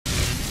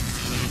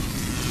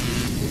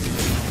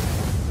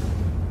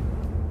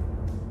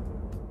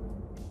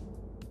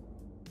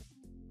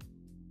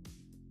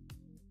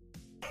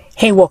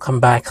Hey, welcome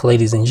back,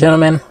 ladies and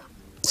gentlemen.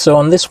 So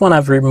on this one,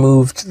 I've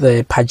removed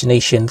the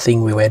pagination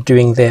thing we were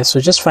doing there. So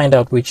just find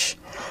out which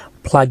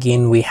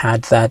plugin we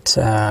had that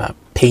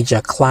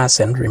pager class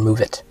and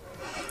remove it.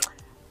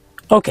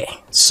 Okay,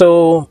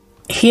 so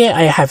here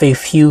I have a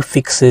few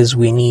fixes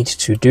we need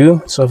to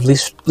do. So I've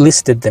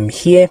listed them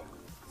here,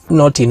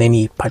 not in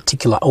any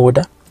particular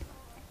order.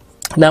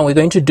 Now we're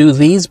going to do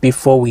these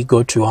before we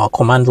go to our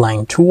command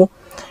line tool,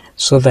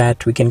 so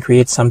that we can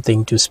create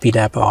something to speed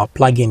up our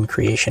plugin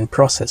creation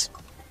process.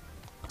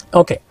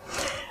 Okay,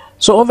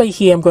 so over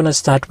here I'm going to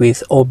start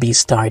with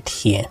obstart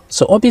here.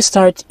 So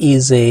obstart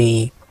is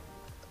a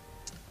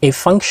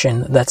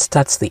function that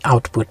starts the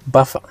output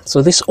buffer.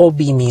 So this ob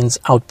means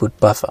output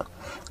buffer.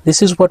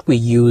 This is what we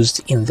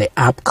used in the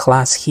app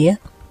class here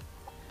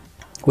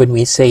when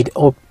we said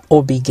ob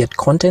get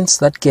contents.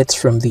 That gets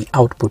from the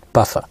output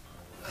buffer.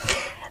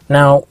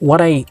 Now,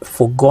 what I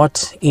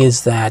forgot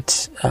is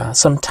that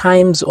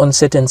sometimes on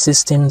certain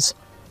systems,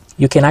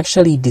 you can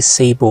actually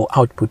disable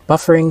output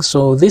buffering,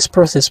 so this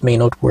process may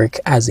not work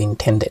as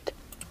intended.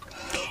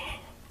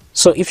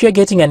 So if you're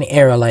getting an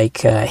error like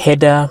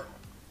headers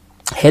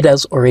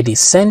already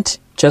sent,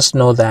 just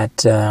know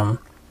that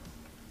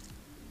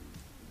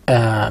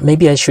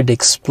maybe I should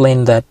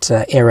explain that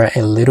error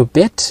a little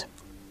bit.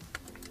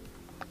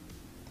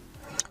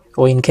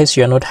 Or in case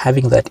you're not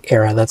having that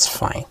error, that's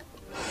fine.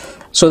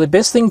 So the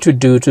best thing to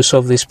do to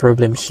solve this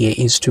problem here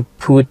is to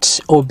put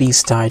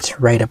obstart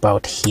right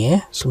about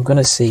here. So I'm going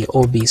to say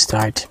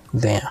obstart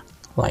there,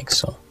 like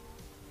so.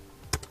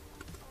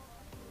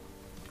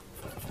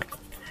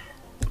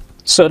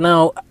 So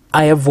now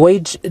I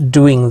avoid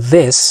doing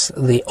this,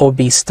 the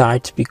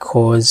obstart,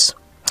 because,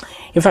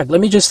 in fact, let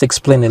me just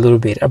explain a little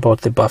bit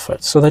about the buffer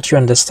so that you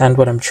understand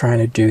what I'm trying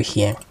to do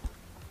here.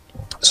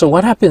 So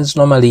what happens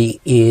normally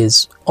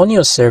is on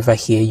your server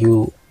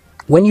here,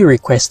 when you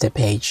request a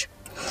page,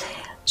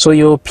 so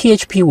your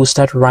PHP will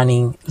start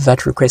running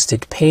that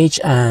requested page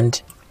and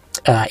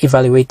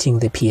evaluating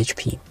the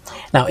PHP.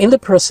 Now in the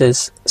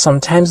process,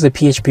 sometimes the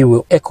PHP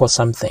will echo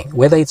something,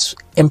 whether it's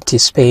empty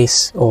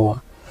space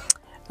or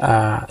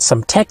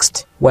some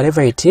text,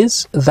 whatever it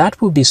is,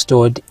 that will be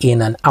stored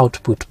in an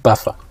output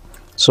buffer.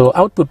 So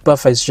output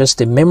buffer is just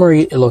a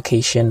memory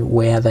location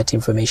where that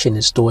information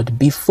is stored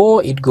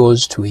before it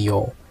goes to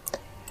your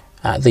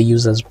the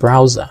user's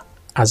browser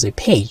as a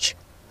page.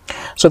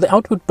 So the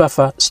output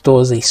buffer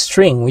stores a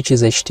string, which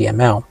is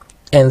HTML.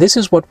 And this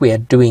is what we are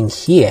doing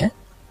here.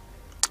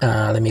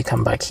 Let me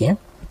come back here.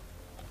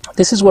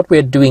 This is what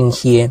we're doing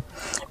here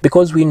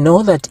because we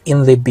know that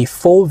in the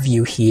before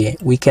view here,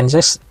 we can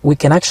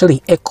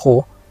actually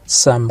echo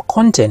some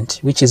content,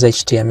 which is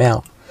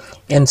HTML.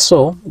 And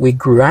so we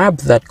grab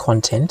that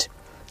content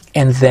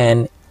and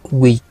then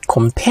we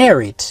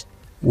compare it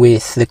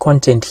with the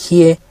content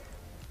here.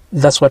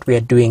 That's what we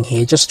are doing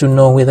here, just to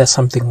know whether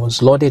something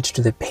was loaded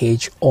to the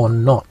page or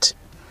not.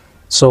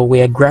 So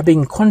we are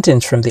grabbing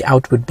content from the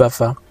output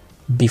buffer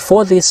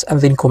before this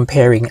and then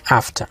comparing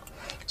after.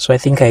 So I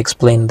think I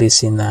explained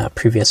this in a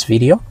previous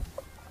video.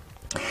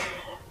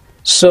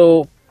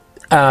 So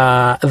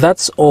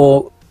that's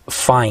all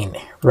fine,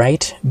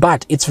 right?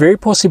 But it's very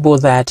possible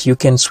that you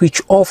can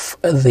switch off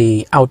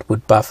the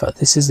output buffer.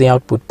 This is the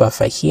output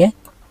buffer here.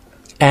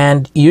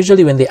 And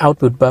usually when the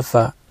output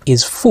buffer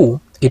is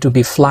full, it will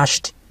be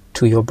flashed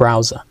to your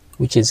browser,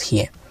 which is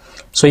here.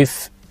 So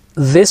if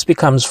this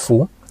becomes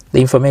full, the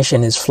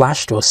information is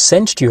flashed or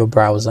sent to your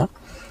browser,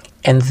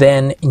 and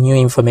then new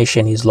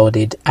information is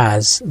loaded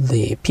as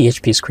the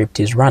PHP script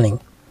is running.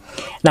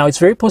 Now it's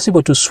very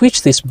possible to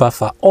switch this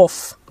buffer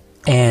off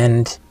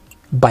and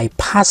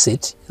bypass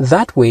it.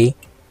 That way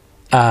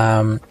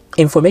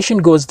information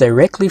goes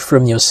directly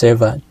from your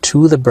server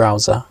to the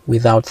browser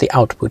without the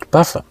output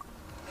buffer.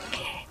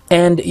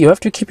 And you have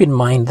to keep in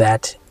mind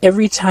that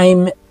every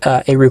time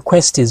a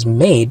request is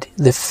made,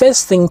 the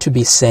first thing to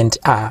be sent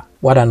are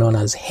what are known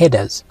as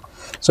headers.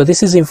 So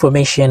this is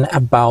information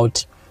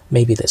about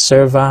maybe the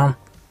server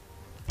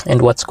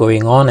and what's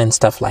going on and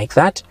stuff like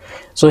that.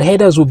 So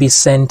headers will be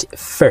sent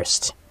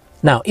first.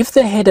 Now, if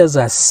the headers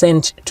are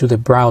sent to the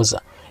browser,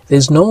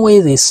 there's no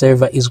way the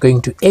server is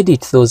going to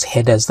edit those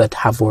headers that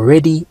have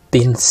already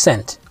been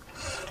sent.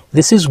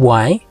 This is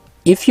why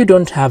if you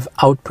don't have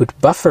output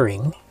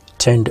buffering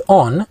turned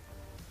on,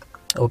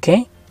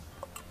 okay,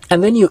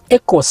 and then you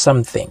echo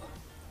something,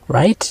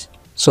 right?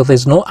 So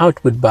there's no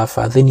output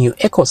buffer, then you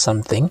echo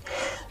something.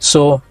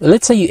 So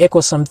let's say you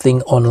echo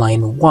something on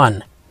line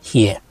 1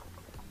 here.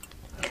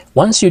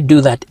 Once you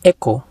do that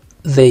echo,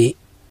 the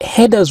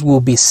headers will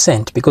be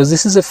sent, because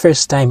this is the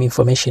first time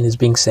information is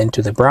being sent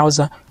to the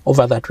browser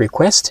over that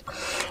request.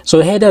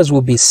 So headers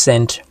will be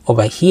sent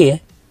over here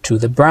to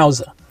the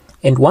browser.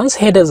 And once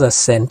headers are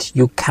sent,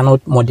 you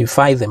cannot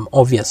modify them,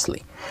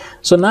 obviously.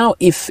 So now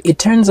if it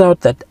turns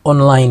out that on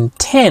line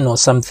 10 or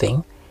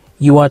something,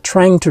 you are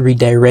trying to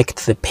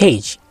redirect the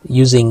page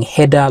using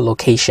header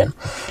location.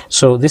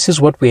 So this is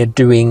what we are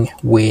doing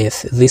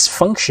with this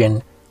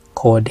function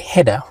called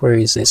header. Where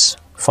is this?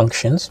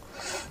 Functions.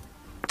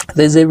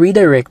 there's a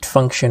redirect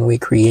function we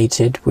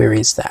created. Where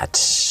is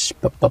that?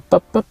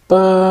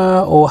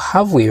 Or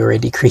have we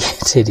already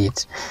created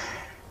it?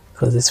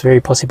 Because it's very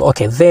possible.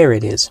 Okay, there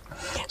it is.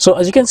 So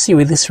as you can see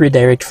with this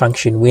redirect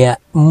function, we are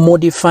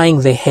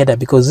modifying the header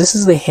because this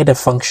is the header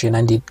function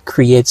and it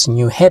creates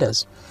new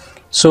headers.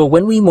 So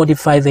when we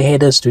modify the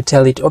headers to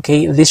tell it,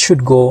 okay, this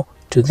should go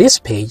to this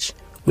page,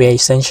 we are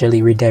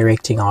essentially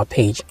redirecting our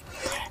page.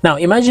 Now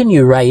imagine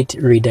you write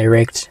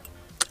redirect.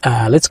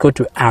 Let's go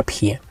to app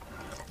here.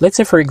 Let's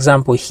say, for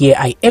example, here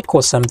I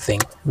echo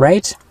something,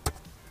 right?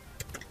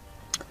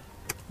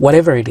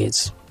 Whatever it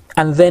is.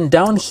 And then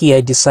down here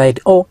I decide,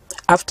 oh,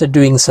 after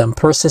doing some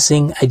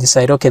processing, I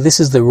decide, okay, this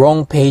is the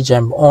wrong page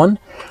I'm on,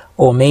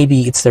 or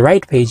maybe it's the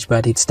right page,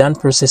 but it's done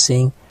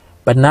processing.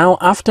 But now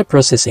after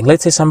processing,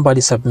 let's say somebody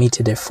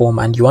submitted a form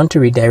and you want to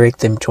redirect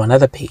them to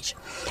another page.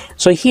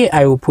 So here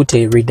I will put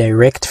a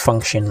redirect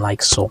function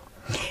like so.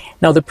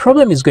 Now the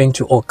problem is going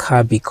to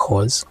occur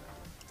because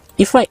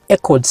if I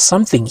echoed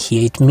something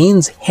here, it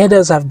means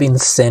headers have been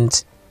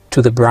sent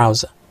to the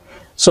browser.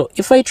 So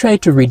if I try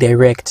to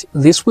redirect,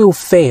 this will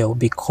fail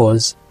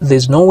because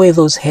there's no way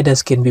those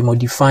headers can be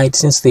modified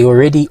since they're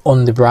already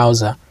on the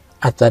browser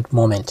at that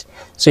moment.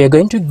 So you're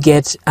going to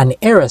get an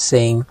error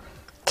saying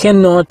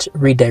cannot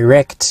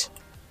redirect,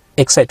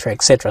 etc.,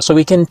 etc. So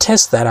we can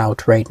test that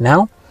out right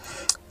now.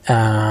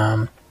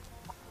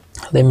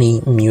 Let me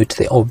mute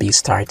the OB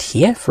start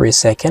here for a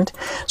second.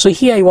 So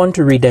here I want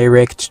to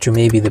redirect to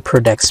maybe the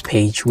products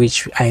page,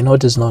 which I know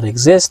does not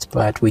exist,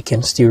 but we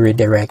can still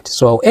redirect.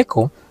 So I'll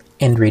echo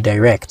and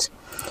redirect.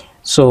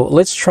 So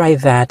let's try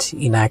that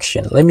in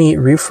action. Let me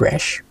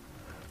refresh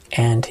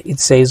and it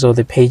says, oh,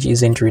 the page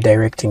isn't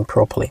redirecting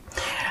properly.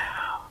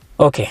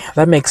 Okay,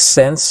 that makes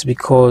sense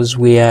because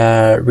we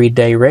are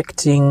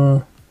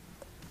redirecting.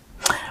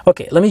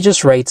 Okay, let me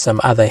just write some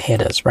other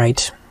headers,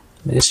 right?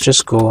 Let's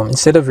just go,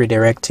 instead of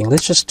redirecting,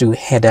 let's just do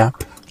header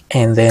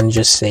and then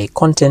just say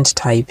content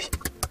type.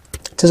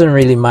 It doesn't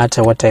really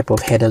matter what type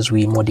of headers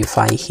we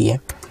modify here.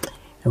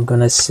 I'm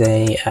gonna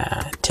say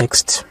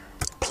text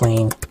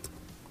plain,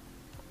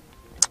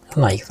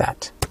 like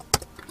that.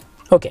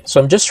 Okay, so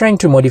I'm just trying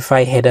to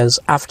modify headers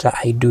after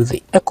I do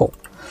the echo.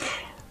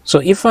 So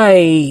if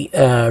I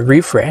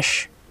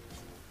refresh,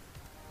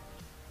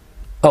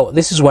 oh,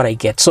 this is what I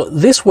get. So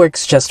this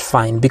works just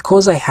fine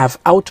because I have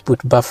output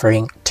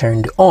buffering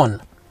turned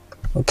on.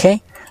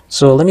 Okay,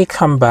 so let me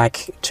come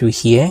back to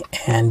here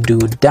and do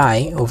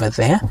die over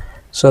there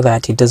so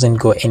that it doesn't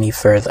go any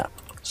further.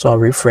 So I'll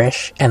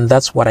refresh and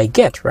that's what I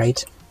get,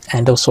 right?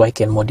 And also I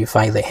can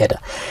modify the header.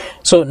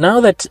 So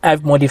now that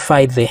I've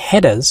modified the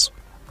headers,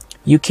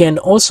 you can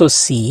also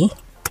see,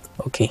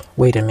 okay,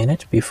 wait a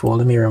minute before,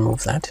 let me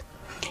remove that.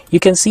 You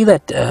can see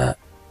that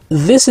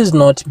this is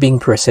not being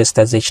processed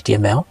as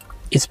HTML.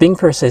 It's being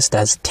processed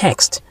as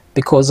text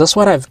because that's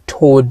what I've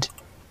told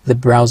the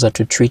browser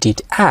to treat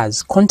it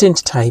as.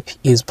 Content type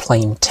is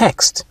plain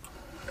text.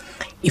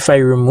 If I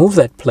remove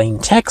that plain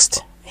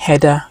text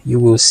header, you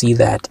will see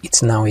that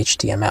it's now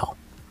HTML.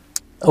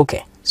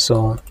 Okay,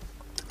 so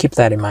keep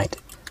that in mind.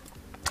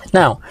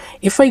 Now,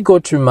 if I go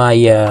to my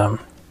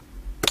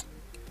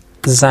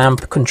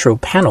XAMPP control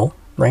panel,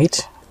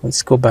 right?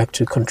 Let's go back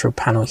to control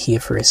panel here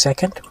for a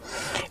second.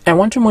 I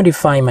want to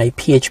modify my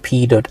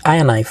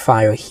php.ini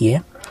file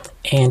here.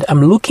 And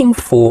I'm looking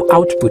for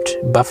output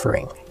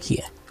buffering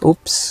here.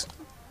 Oops.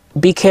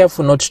 Be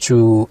careful not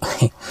to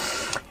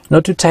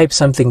not to type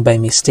something by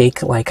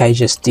mistake like I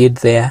just did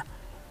there.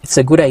 It's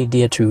a good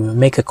idea to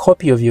make a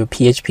copy of your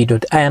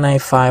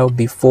php.ini file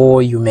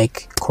before you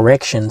make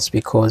corrections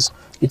because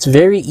it's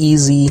very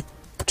easy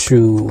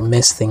to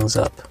mess things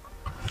up.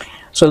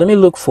 So let me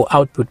look for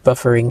output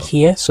buffering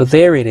here. So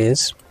there it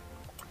is.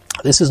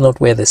 This is not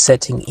where the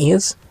setting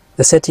is.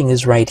 The setting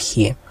is right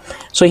here.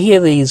 So here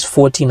there is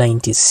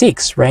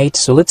 4096, right?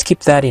 So let's keep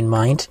that in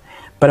mind.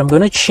 But I'm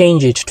going to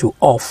change it to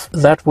off.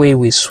 That way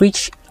we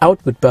switch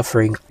output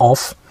buffering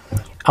off.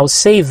 I'll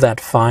save that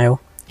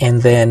file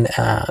and then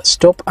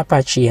stop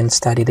Apache and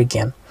start it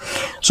again.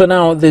 So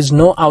now there's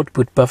no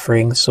output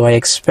buffering. So I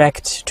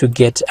expect to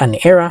get an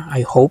error,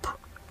 I hope.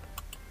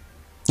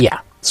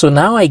 Yeah. So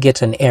now I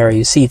get an error.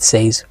 You see it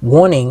says,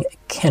 warning,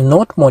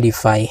 cannot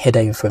modify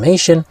header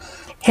information.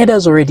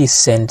 Headers already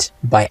sent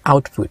by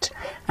output.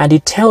 And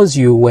it tells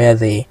you where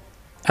the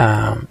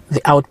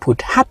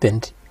output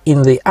happened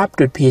in the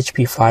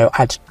app.php file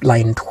at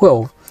line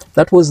 12.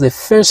 That was the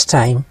first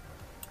time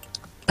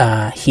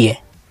here.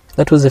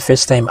 That was the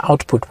first time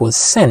output was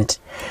sent.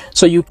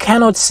 So you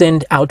cannot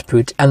send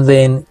output and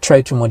then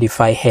try to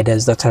modify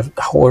headers that have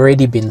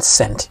already been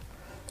sent.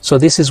 So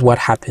this is what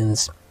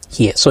happens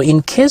here. So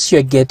in case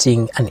you're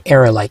getting an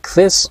error like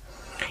this,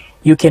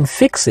 you can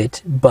fix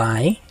it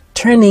by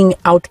turning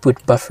output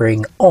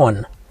buffering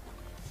on.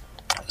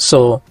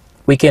 So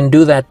we can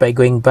do that by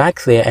going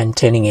back there and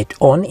turning it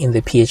on in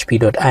the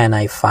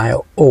php.ini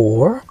file,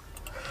 or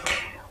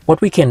what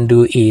we can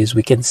do is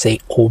we can say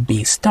ob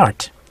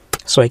start.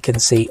 So I can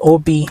say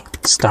ob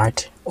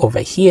start over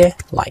here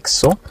like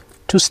so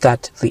to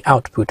start the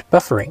output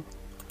buffering.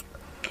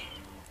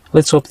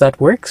 Let's hope that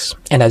works.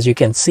 And as you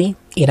can see,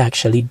 it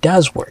actually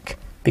does work,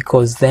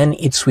 because then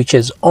it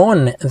switches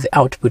on the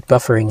output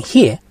buffering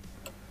here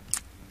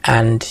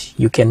and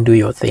you can do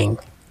your thing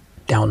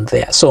down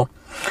there. So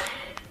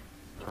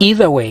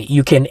either way,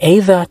 you can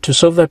either, to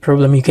solve that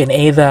problem, you can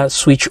either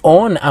switch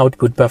on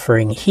output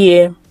buffering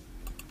here.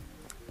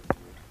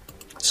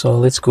 So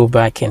let's go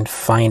back and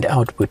find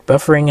output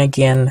buffering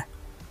again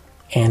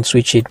and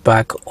switch it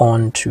back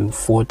on to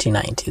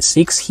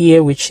 4096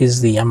 here, which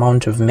is the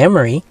amount of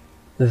memory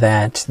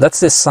that's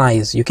the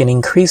size. You can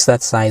increase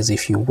that size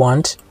if you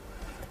want,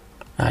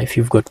 if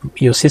you've got,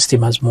 your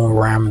system has more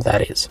RAM,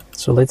 that is.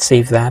 So let's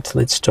save that.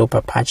 Let's stop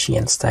Apache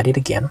and start it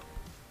again.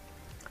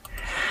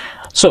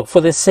 So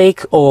for the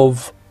sake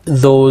of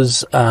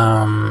those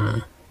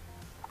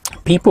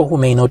people who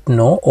may not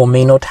know or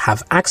may not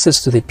have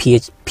access to the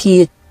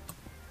php.ini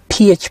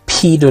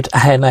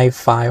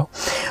file,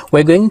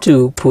 we're going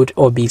to put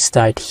ob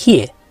start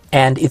here,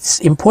 and it's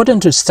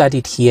important to start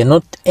it here,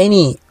 not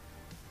any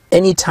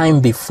time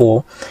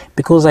before,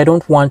 because I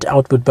don't want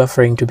output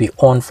buffering to be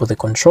on for the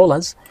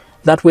controllers.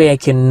 That way I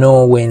can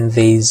know when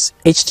there's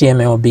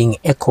HTML being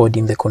echoed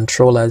in the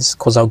controllers,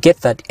 because I'll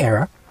get that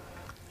error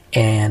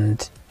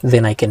and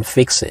then I can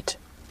fix it.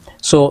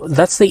 So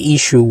that's the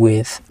issue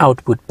with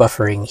output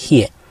buffering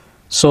here.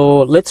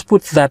 So let's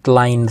put that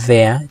line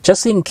there,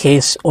 just in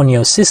case on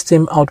your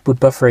system output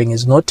buffering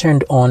is not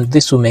turned on.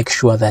 This will make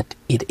sure that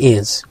it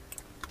is.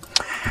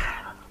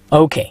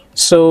 Okay,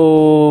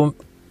 so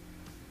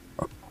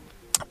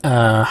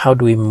how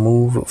do we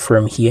move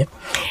from here?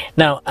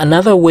 Now,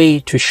 another way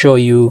to show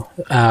you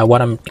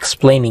what I'm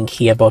explaining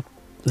here about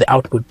the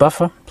output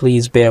buffer,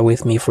 please bear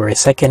with me for a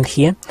second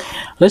here.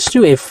 Let's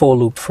do a for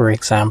loop, for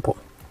example.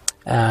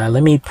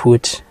 Let me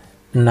put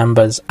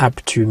numbers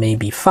up to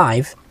maybe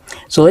 5.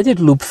 So let it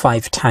loop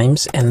 5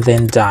 times and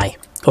then die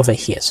over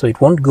here. So it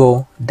won't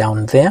go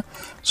down there.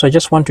 So I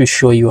just want to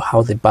show you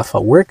how the buffer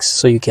works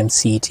so you can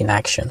see it in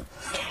action.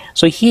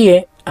 So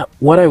here,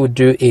 what I would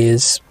do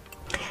is,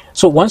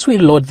 so once we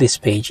load this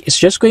page, it's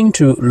just going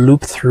to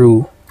loop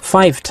through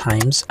 5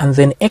 times and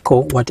then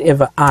echo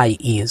whatever I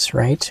is,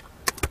 right?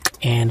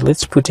 And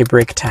let's put a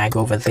break tag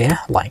over there,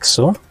 like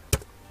so.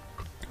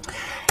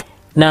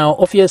 Now,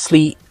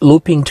 obviously,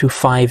 looping to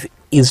 5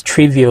 is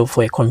trivial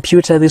for a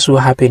computer. This will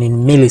happen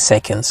in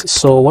milliseconds.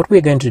 So what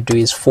we're going to do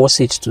is force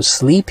it to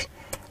sleep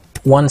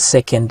 1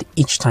 second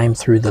each time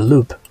through the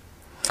loop.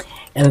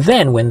 And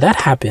then when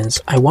that happens,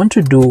 I want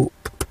to do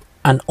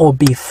an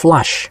ob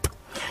flash.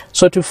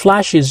 So to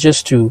flash is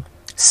just to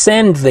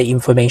send the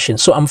information.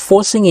 So I'm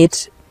forcing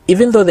it,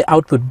 even though the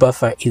output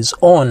buffer is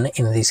on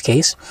in this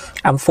case,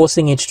 I'm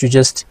forcing it to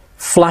just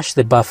flash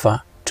the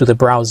buffer to the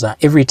browser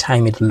every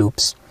time it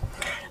loops.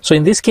 So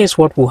in this case,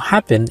 what will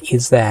happen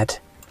is that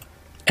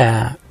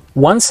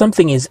once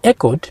something is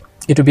echoed,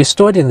 it will be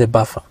stored in the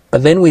buffer,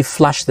 but then we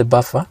flash the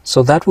buffer,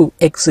 so that will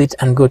exit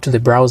and go to the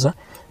browser,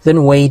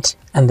 then wait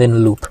and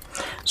then loop.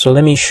 So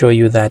let me show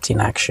you that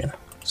in action.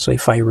 So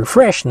if I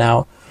refresh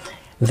now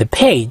the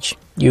page,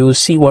 you will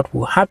see what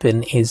will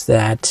happen is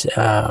that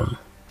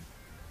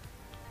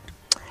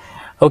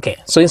okay,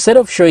 so instead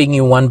of showing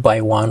you one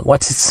by one,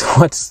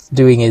 what's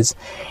doing is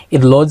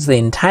it loads the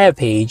entire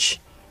page,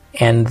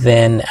 and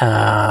then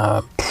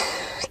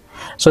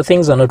so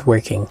things are not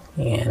working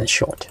in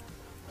short.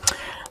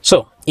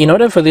 So in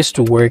order for this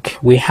to work,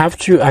 we have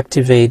to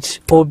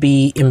activate ob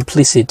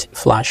implicit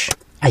flash,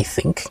 I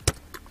think.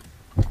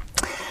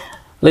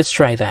 Let's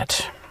try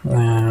that.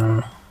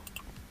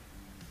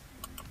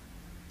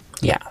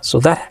 Yeah, so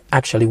that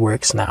actually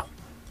works now.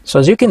 So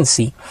as you can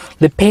see,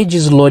 the page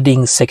is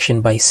loading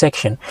section by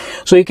section.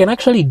 So you can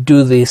actually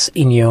do this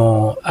in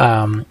your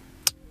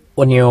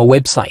on your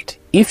website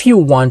if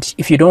you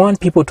don't want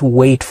people to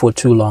wait for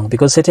too long,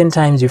 because certain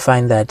times you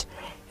find that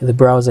the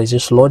browser is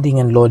just loading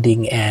and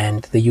loading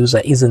and the user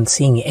isn't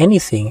seeing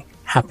anything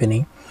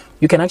happening.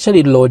 You can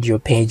actually load your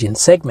page in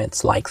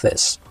segments like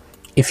this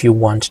if you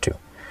want to.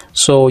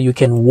 So you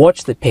can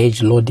watch the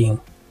page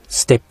loading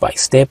step by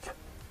step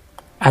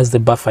as the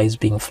buffer is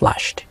being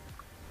flashed.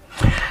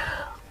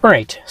 All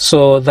right,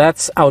 so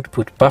that's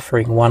output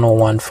buffering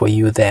 101 for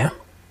you there.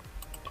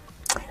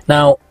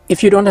 Now,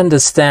 if you don't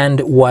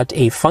understand what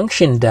a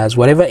function does,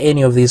 whatever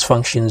any of these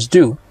functions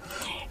do,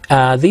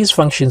 these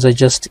functions are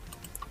just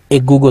a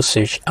Google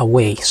search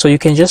away. So you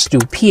can just do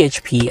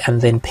PHP and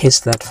then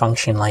paste that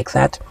function like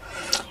that.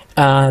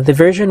 The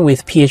version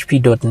with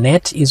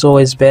php.net is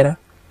always better,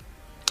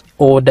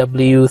 or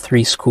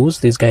W3 Schools.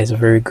 These guys are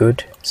very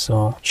good,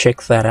 so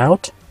check that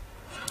out.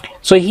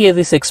 So here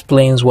this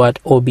explains what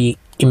ob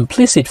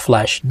implicit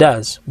flash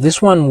does.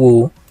 This one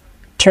will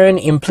turn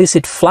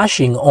implicit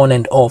flashing on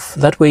and off.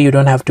 That way you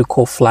don't have to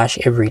call flash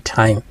every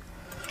time.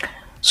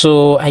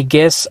 So I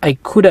guess I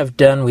could have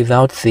done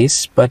without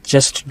this, but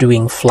just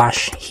doing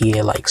flash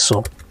here like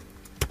so,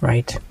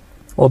 right?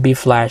 ob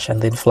flash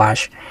and then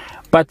flash,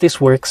 but this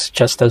works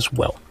just as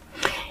well.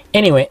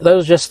 Anyway, that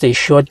was just a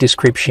short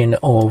description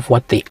of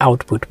what the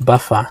output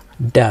buffer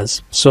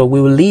does. So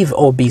we will leave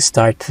ob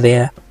start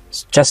there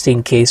just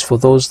in case for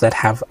those that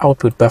have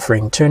output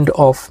buffering turned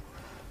off,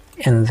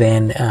 and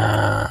then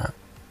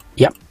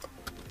yep,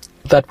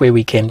 that way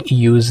we can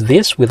use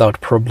this without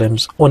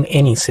problems on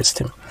any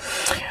system.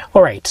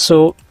 All right,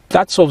 so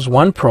that solves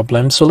one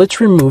problem. So let's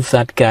remove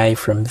that guy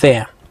from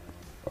there,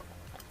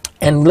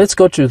 and let's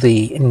go to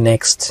the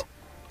next.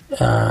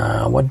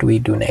 What do we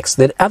do next?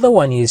 The other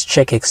one is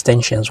check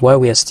extensions while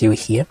we are still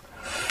here.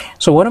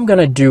 So what I'm going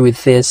to do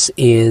with this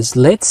is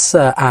let's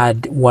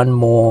add one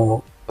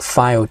more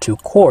file to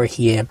core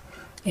here,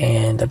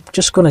 and I'm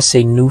just going to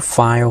say new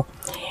file.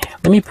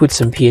 Let me put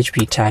some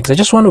PHP tags. I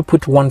just want to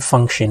put one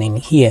function in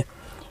here,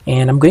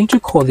 and I'm going to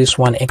call this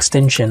one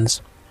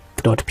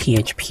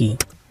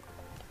extensions.php.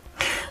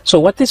 So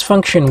what this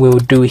function will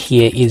do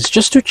here is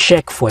just to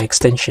check for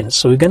extensions.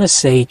 So we're going to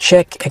say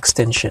check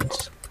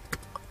extensions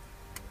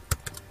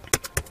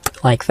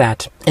like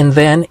that, and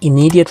then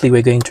immediately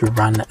we're going to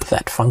run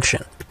that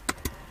function.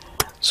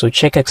 So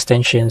check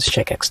extensions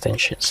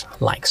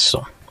like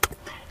so.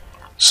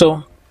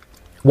 So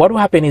what will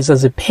happen is,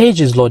 as the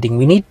page is loading,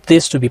 we need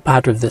this to be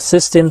part of the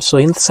system. So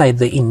inside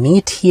the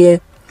init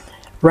here,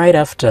 right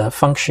after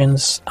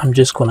functions, I'm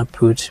just going to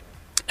put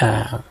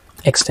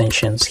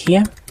extensions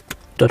here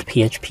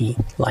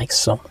 .php like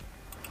so.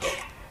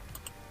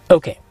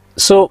 Okay,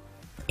 so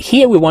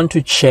here we want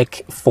to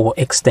check for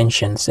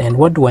extensions, and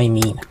what do I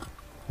mean?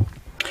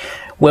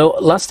 Well,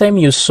 last time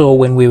you saw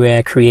when we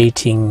were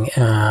creating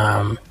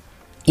when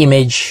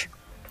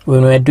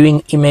we were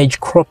doing image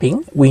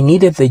cropping, we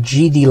needed the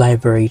GD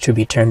library to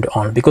be turned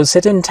on, because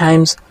certain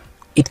times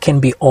it can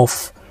be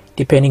off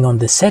depending on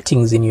the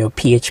settings in your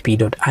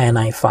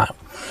php.ini file.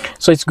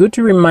 So it's good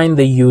to remind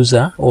the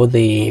user or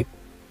the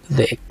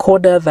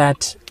coder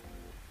that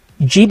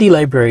GD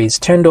library is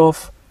turned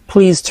off,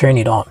 please turn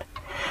it on.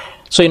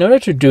 So in order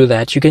to do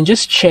that, you can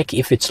just check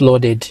if it's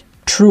loaded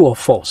true or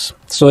false.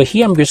 So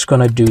here I'm just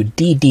going to do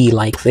dd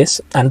like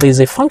this, and there's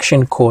a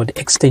function called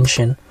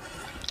extension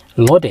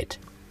loaded,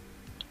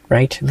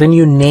 right? Then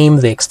you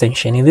name the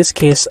extension. In this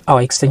case,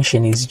 our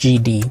extension is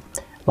GD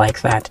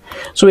like that.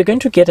 So we're going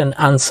to get an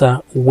answer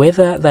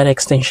whether that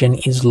extension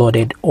is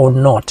loaded or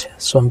not.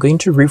 So I'm going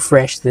to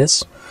refresh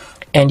this,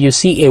 and you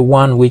see a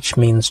 1, which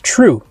means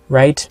true,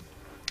 right?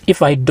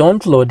 If I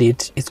don't load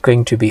it, it's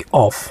going to be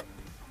off.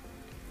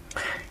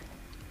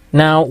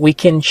 Now we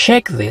can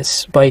check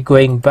this by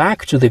going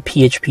back to the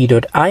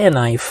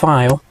php.ini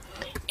file,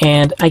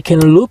 and I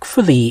can look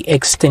for the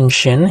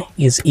extension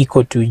is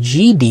equal to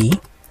GD,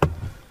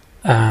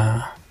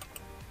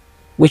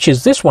 which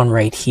is this one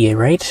right here,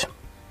 right?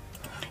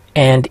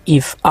 And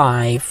if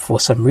I, for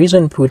some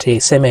reason, put a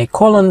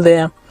semicolon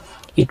there,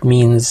 it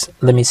means,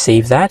 let me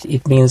save that,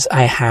 it means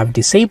I have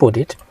disabled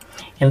it.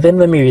 And then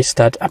let me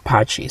restart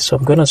Apache. So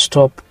I'm going to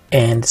stop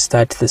and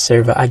start the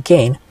server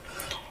again.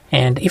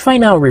 And if I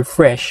now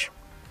refresh,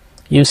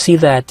 you see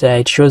that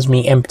it shows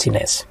me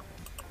emptiness.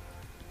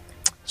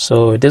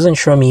 So it doesn't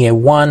show me a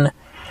 1.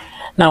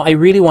 Now I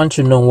really want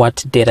to know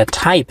what data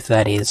type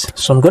that is.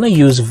 So I'm going to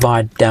use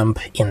var dump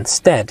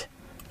instead.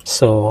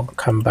 So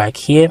come back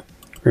here,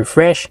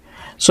 refresh.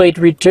 So it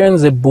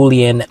returns a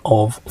boolean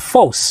of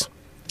false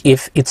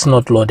if it's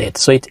not loaded.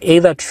 So it's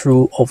either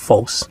true or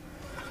false.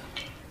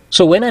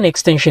 So when an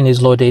extension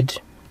is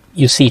loaded,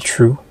 you see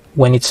true.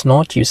 When it's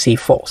not, you see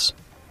false.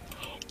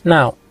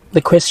 Now,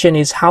 the question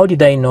is, how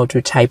did I know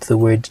to type the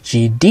word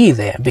GD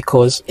there?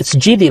 Because it's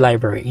GD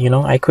library, you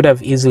know, I could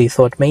have easily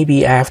thought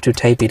maybe I have to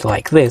type it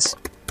like this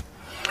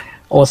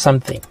or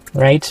something,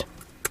 right?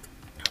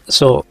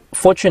 So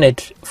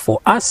fortunate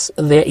for us,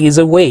 there is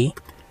a way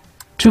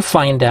to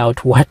find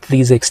out what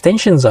these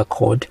extensions are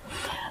called.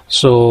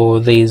 So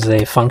there's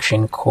a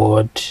function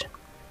called,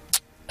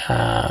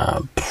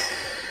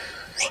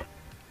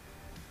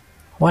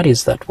 what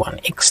is that one?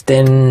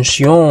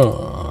 Extension.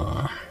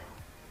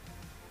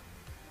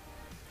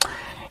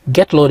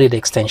 Get loaded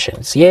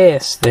extensions.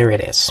 Yes, there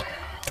it is.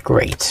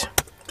 Great.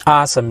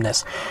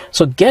 Awesomeness.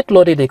 So get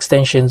loaded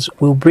extensions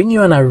will bring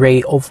you an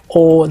array of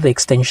all the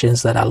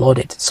extensions that are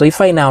loaded. So if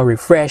I now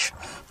refresh,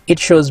 it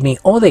shows me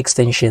all the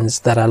extensions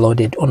that are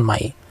loaded on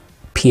my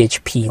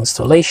PHP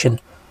installation.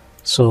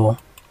 So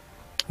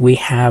we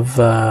have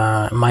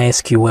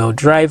MySQL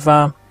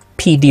driver,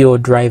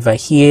 PDO driver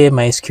here,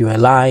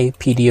 MySQLi,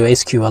 PDO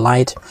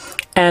SQLite,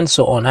 and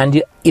so on.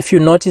 And if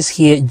you notice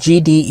here,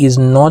 GD is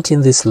not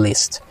in this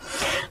list.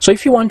 So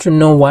if you want to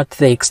know what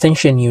the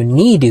extension you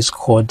need is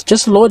called,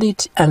 just load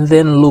it and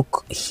then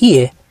look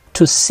here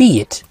to see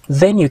it.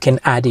 Then you can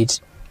add it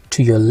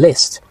to your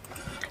list.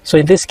 So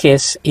in this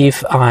case,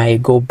 if I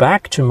go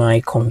back to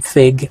my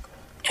config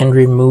and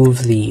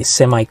remove the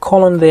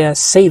semicolon there,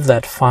 save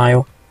that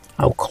file,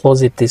 I'll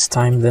close it this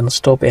time, then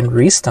stop and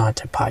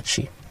restart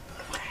Apache.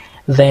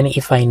 Then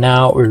if I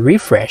now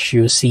refresh,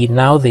 you see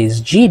now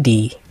there's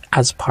GD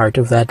as part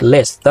of that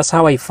list. That's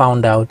how I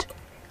found out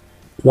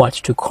what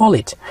to call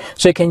it.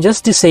 So you can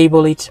just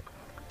disable it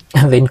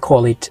and then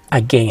call it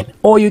again,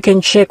 or you can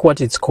check what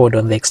it's called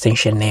on the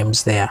extension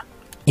names there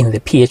in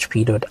the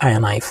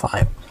php.ini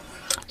file.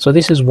 So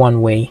this is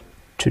one way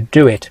to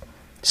do it.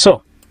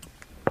 So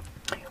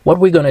what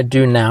we're going to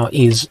do now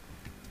is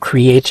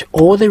create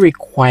all the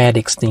required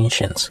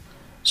extensions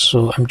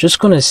So I'm just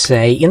going to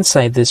say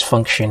inside this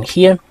function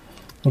here,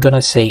 I'm going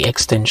to say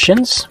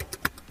extensions,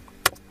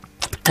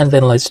 and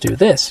then let's do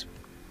this.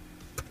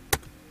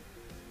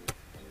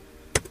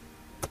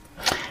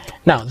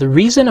 Now, the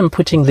reason I'm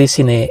putting this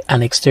in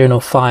an external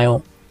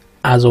file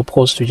as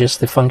opposed to just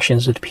the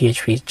functions with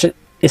PHP,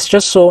 it's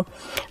just so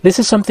this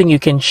is something you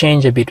can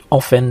change a bit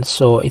often,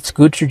 so it's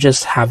good to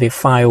just have a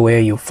file where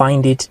you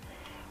find it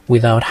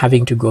without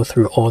having to go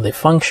through all the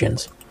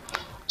functions.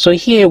 So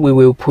here we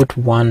will put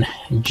one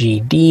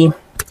GD,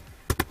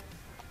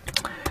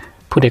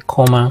 put a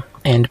comma,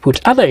 and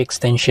put other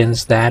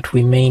extensions that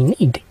we may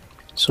need.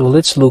 So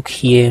let's look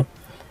here.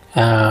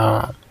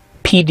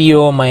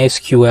 PDO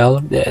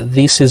MySQL,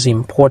 this is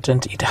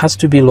important. It has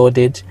to be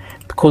loaded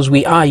because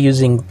we are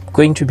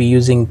going to be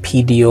using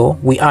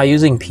PDO. We are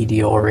using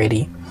PDO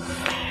already.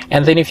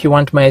 And then if you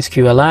want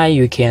MySQLi,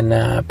 you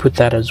can put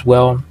that as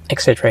well,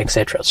 etc.,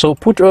 etc. So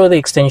put all the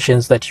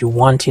extensions that you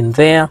want in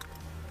there,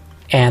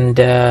 and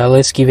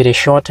let's give it a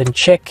shot and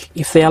check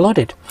if they are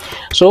loaded.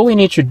 So all we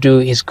need to do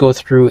is go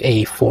through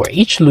a for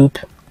each loop,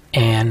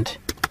 and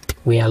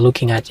we are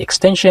looking at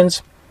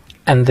extensions.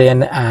 And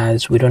then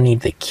as we don't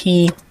need the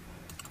key,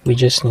 we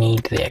just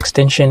need the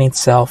extension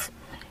itself,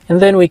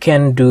 and then we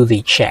can do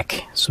the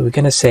check. So we're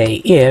going to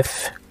say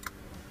if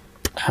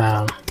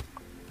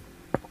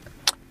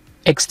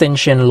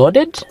extension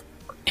loaded,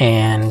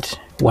 and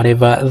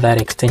whatever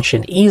that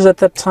extension is at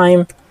that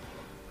time.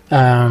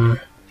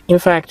 In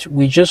fact,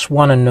 we just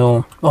want to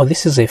know, oh,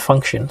 this is a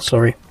function,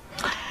 sorry.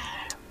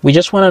 We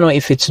just want to know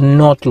if it's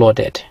not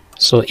loaded.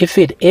 So if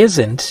it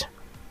isn't,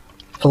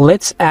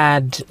 let's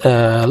add,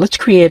 let's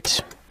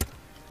create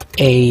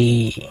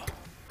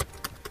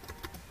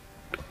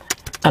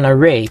an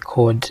array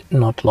called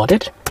not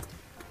loaded.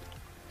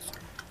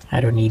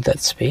 I don't need that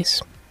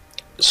space.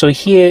 So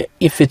here,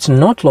 if it's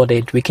not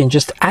loaded, we can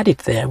just add it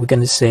there. We're going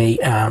to say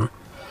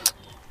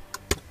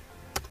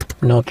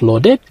not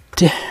loaded,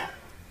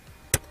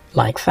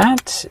 like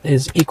that,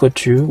 is equal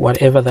to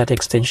whatever that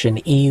extension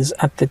is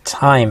at the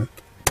time.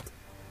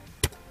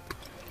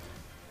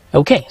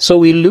 Okay, so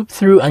we loop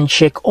through and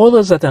check all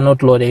those that are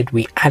not loaded.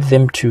 We add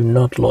them to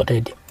not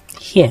loaded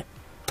here.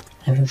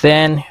 And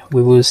then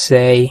we will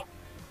say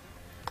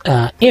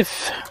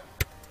if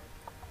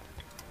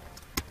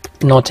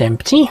not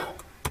empty,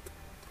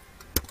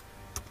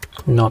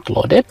 not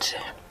loaded,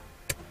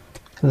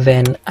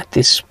 then at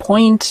this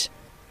point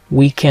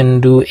we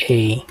can do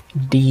a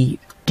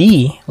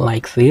DD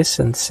like this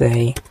and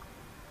say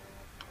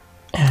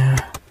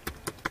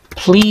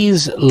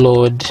please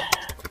load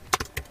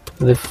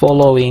the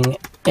following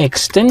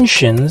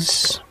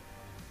extensions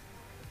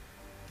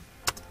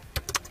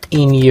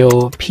in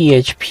your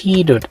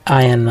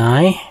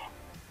php.ini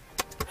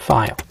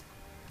file.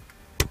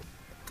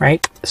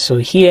 Right, so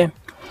here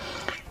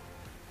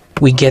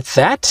we get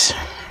that,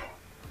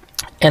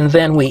 and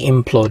then we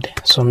implode.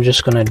 So I'm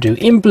just gonna do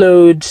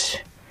implode.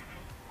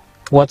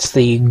 What's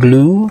the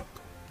glue?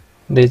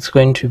 There's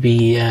going to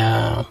be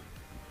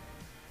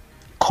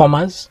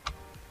commas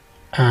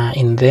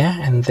in there,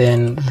 and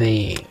then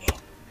the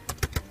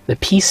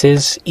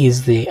pieces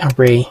is the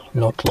array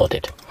not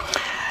loaded.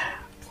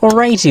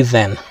 Alrighty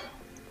then.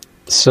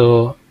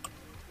 So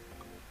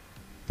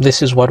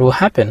this is what will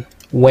happen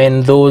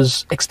when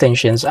those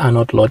extensions are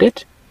not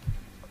loaded.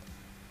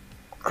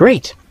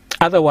 Great.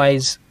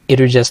 Otherwise, it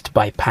will just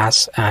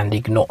bypass and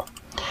ignore.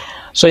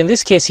 So in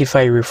this case, if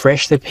I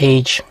refresh the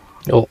page,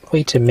 oh,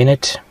 wait a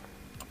minute.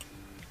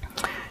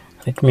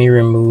 Let me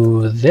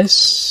remove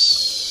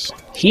this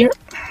here.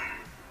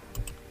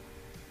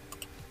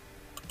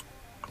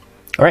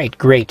 All right,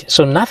 great.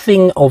 So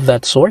nothing of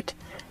that sort.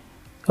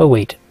 Oh,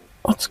 wait.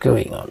 What's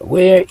going on?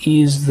 Where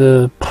is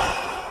the...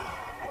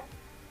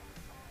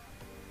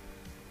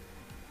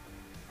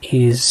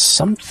 Is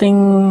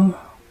something...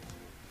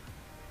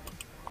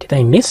 Did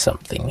I miss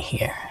something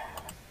here?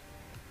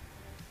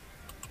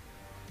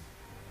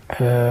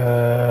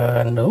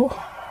 No,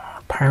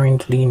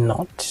 apparently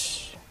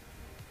not.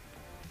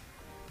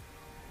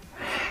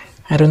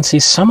 I don't see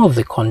some of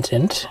the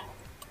content.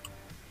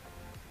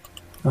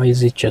 Or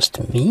is it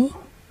just me?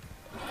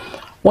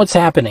 What's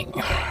happening?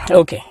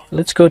 Okay,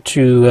 let's go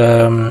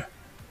to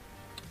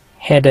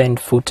header and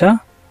footer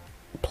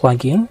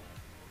plugin,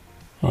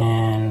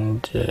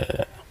 and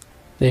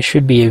there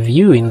should be a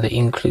view in the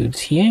includes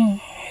here.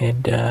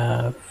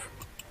 Header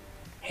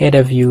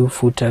view,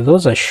 footer,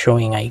 those are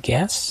showing, I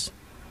guess.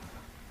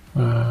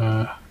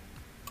 What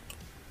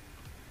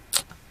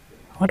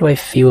do I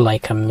feel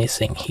like I'm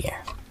missing here?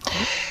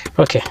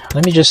 Okay,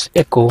 let me just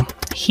echo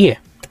here,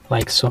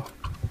 like so.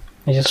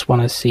 I just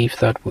want to see if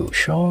that will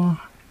show.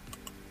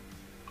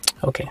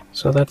 Okay,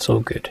 so that's all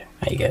good,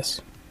 I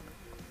guess.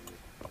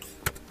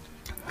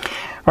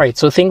 Alright,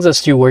 so things are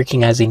still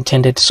working as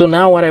intended. So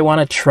now what I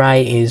want to try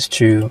is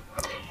to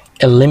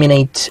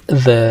eliminate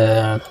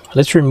the...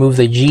 Let's remove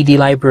the GD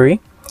library.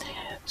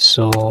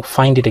 So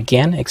find it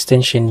again,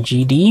 extension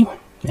GD,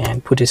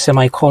 and put a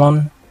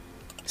semicolon,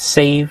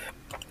 save,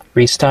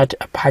 restart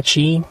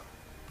Apache,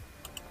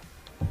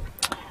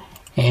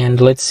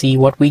 And let's see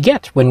what we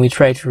get when we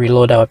try to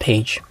reload our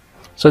page.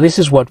 So this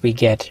is what we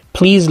get.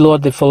 Please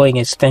load the following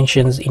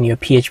extensions in your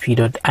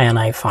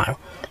php.ini file.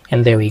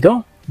 And there we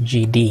go,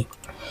 GD.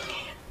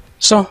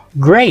 So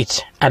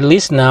great, at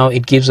least now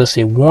it gives us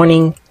a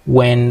warning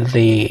when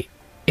the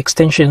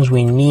extensions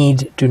we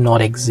need do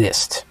not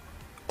exist.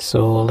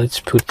 So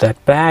let's put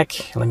that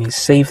back. Let me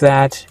save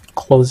that,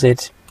 close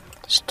it,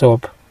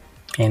 stop,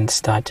 and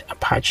start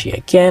Apache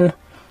again.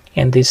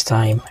 And this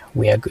time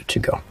we are good to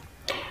go.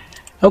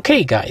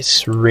 Okay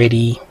guys,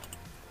 ready?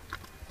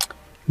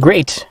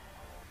 Great.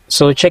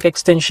 So check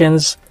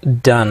extensions,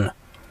 done.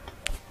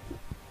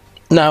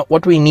 Now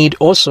what we need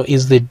also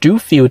is the do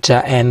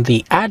filter and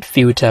the add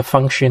filter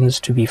functions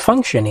to be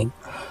functioning.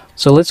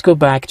 So let's go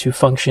back to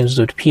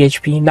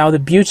functions.php. Now the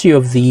beauty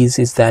of these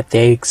is that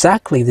they're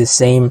exactly the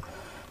same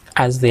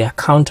as their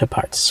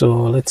counterparts. So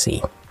let's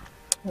see,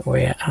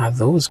 where are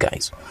those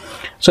guys?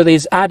 So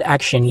there's add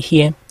action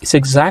here. It's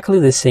exactly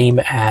the same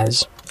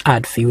as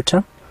add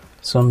filter.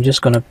 So I'm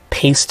just going to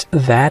paste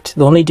that.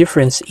 The only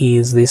difference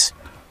is this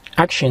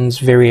actions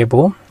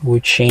variable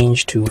will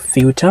change to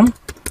filter,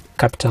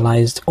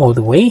 capitalized all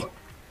the way,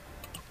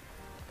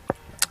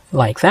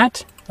 like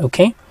that.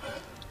 Okay.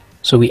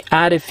 So we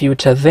add a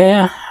filter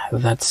there.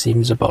 That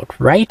seems about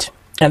right.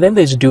 And then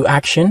there's do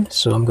action.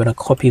 So I'm going to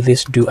copy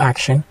this do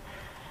action,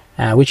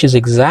 which is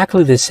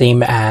exactly the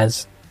same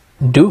as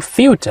do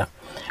filter.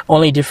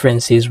 Only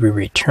difference is we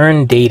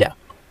return data.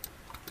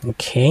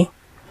 Okay.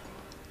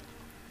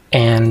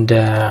 And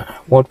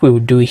what we will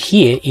do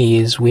here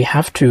is we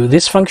have to,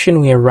 this function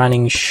we are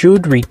running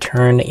should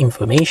return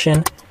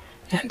information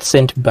and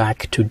send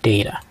back to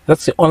data.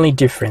 That's the only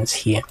difference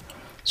here.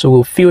 So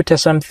we'll filter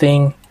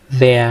something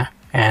there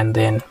and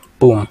then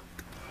boom.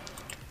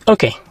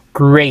 Okay,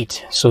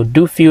 great. So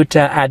do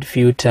filter, add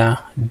filter,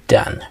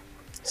 done.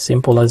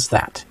 Simple as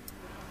that.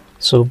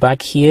 So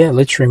back here,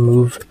 let's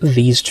remove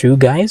these two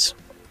guys.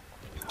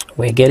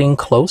 We're getting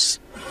close.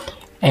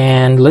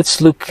 And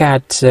let's look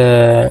at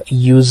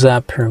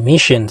user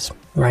permissions,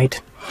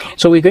 right?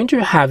 So we're going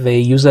to have a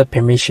user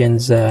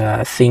permissions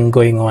thing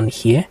going on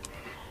here.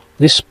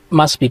 This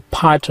must be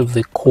part of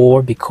the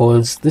core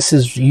because this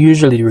is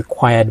usually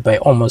required by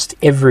almost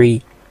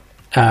every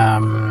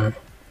app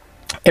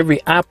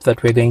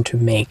that we're going to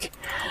make.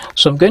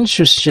 So I'm going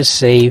to just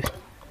say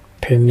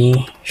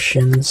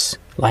permissions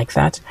like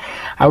that.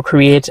 I'll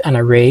create an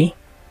array.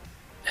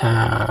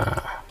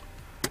 I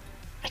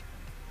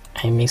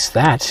missed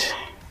that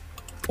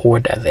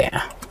order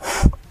there.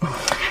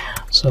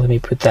 So let me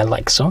put that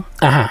like so.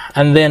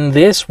 And then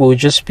this will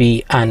just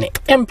be an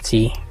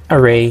empty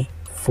array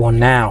for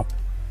now.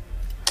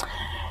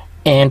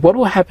 And what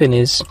will happen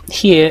is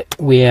here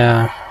we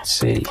are,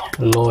 say,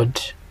 load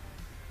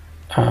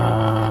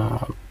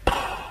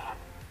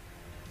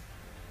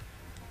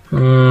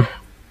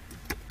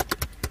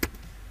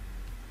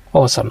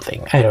or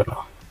something, I don't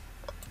know.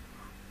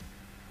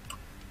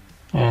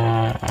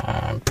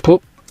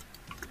 Poop.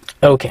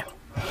 Okay.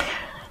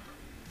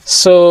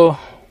 So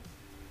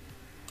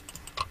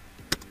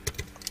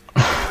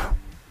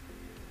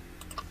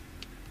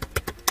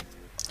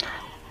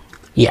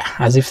yeah,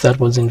 as if that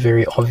wasn't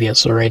very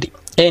obvious already.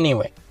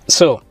 Anyway,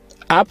 so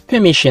app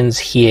permissions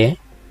here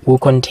will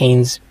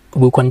contain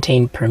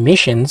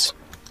permissions,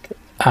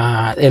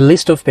 a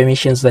list of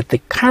permissions that the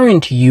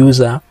current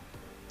user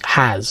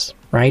has,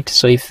 right?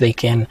 So if they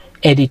can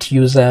edit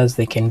users,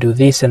 they can do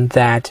this and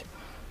that.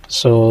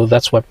 So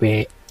that's what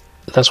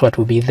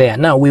will be there.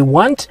 Now we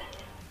want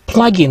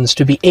plugins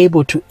to be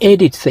able to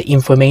edit the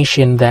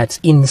information that's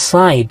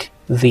inside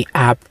the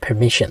app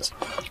permissions,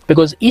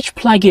 because each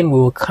plugin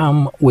will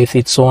come with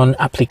its own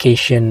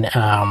application.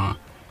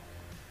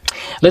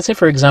 Let's say,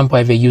 for example, I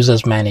have a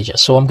users manager.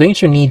 So I'm going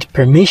to need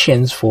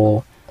permissions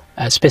for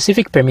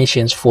specific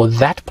permissions for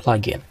that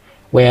plugin,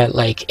 where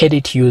like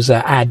edit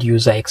user, add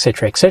user,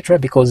 etc.,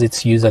 because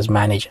it's users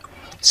manager.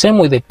 Same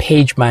with the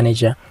page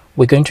manager.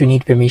 We're going to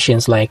need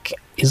permissions like,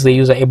 is the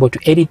user able to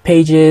edit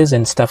pages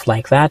and stuff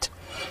like that.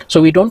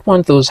 So we don't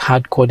want those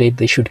hard-coded.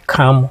 They should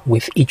come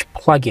with each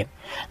plugin.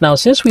 Now,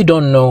 since we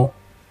don't know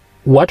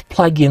what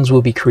plugins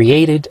will be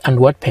created and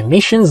what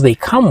permissions they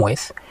come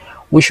with,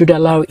 we should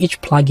allow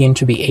each plugin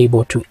to be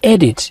able to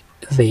edit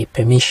the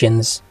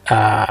permissions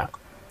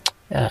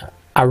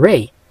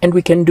array. And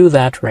we can do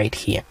that right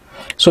here.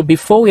 So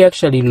before we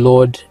actually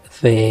load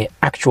the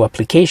actual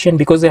application,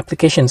 because the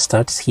application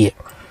starts here,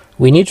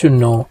 we need to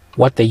know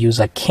what the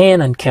user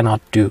can and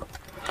cannot do.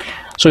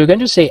 So we're going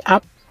to say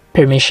app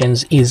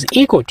permissions is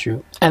equal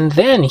to, and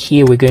then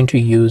here we're going to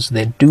use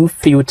the do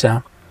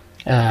filter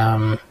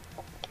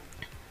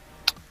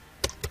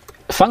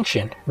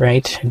function,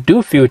 right?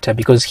 Do filter,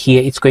 because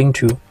here it's going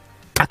to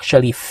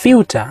actually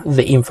filter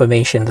the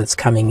information that's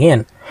coming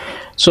in.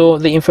 So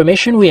the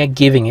information we are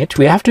giving it,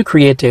 we have to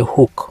create a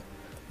hook,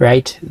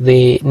 right?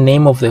 The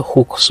name of the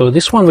hook. So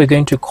this one we're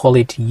going to call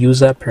it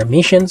user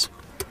permissions.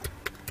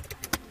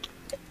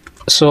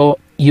 So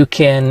you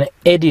can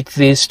edit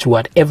this to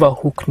whatever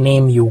hook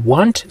name you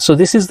want. So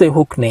this is the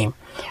hook name.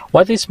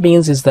 What this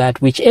means is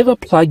that whichever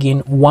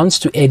plugin wants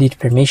to edit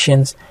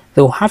permissions,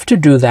 they'll have to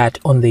do that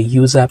on the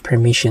user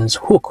permissions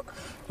hook,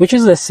 which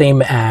is the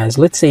same as,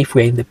 let's say if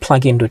we're in the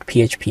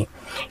plugin.php.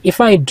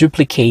 If I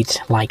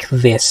duplicate like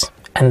this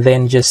and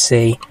then just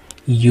say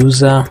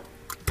user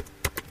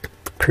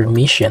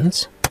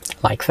permissions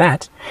like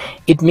that,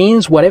 it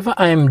means whatever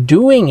I'm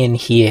doing in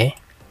here,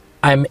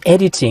 I'm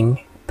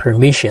editing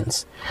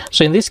permissions.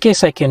 So in this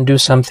case, I can do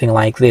something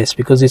like this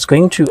because it's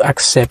going to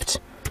accept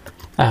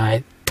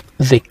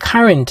the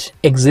current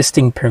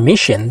existing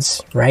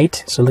permissions,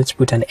 right? So let's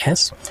put an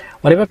S.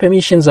 Whatever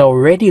permissions are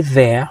already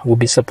there will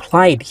be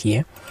supplied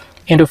here.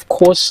 And of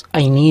course,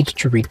 I need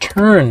to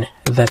return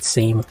that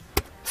same.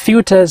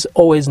 Filters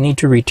always need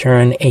to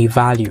return a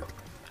value.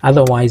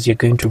 Otherwise, you're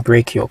going to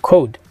break your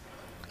code.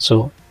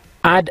 So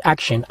add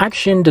action.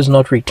 Action does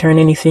not return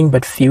anything,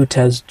 but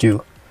filters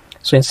do.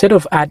 So instead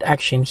of add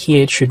action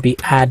here, it should be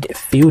add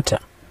filter,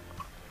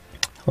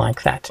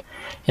 like that.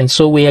 And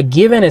so we are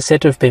given a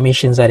set of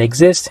permissions that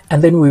exist,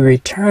 and then we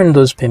return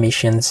those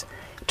permissions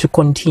to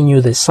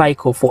continue the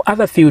cycle for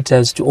other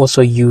filters to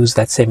also use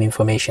that same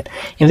information.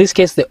 In this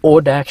case, the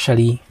order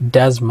actually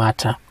does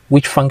matter,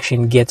 which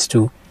function gets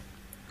to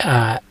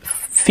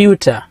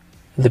filter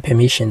the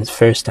permissions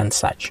first and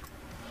such.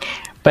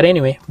 But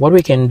anyway, what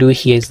we can do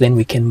here is then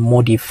we can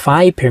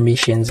modify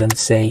permissions and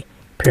say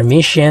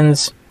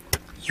permissions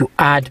you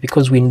add,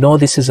 because we know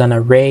this is an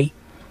array.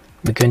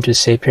 We're going to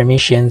say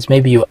permissions,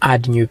 maybe you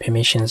add new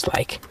permissions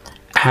like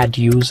add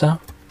user,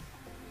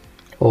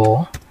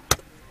 or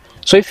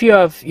so if you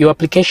have your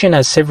application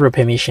has several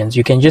permissions,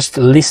 you can just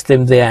list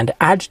them there and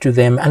add to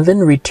them and then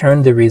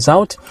return the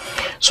result.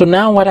 So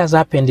now what has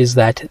happened is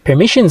that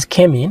permissions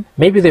came in,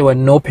 maybe there were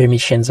no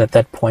permissions at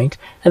that point,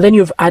 and then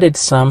you've added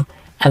some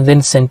and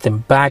then sent them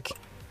back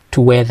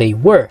to where they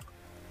were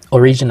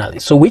originally.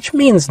 So which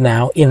means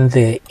now in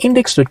the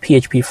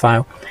index.php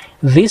file,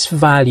 this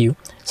value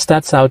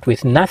starts out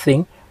with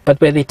nothing, but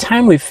by the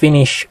time we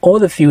finish all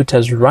the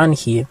filters run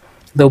here,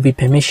 there'll be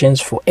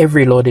permissions for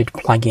every loaded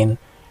plugin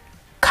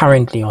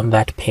currently on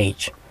that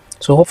page.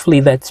 So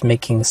hopefully that's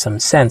making some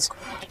sense.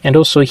 And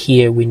also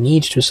here we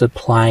need to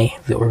supply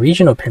the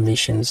original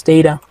permissions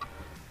data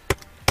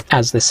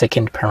as the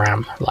second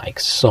param, like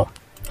so.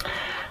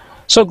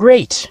 So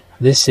great.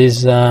 This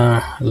is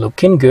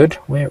looking good.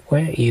 Where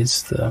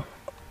is the...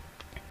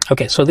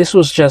 Okay, so this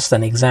was just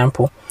an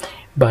example,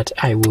 but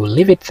I will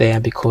leave it there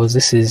because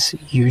this is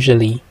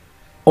usually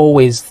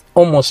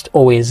almost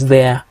always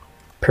there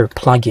per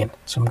plugin.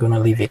 So I'm going to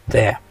leave it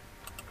there.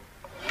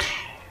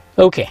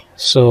 Okay,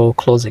 so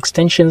close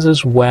extensions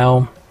as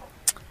well.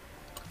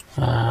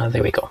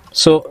 There we go.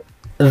 So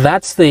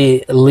that's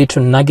the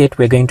little nugget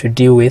we're going to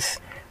deal with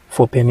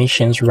for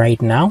permissions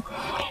right now.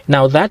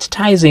 Now that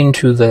ties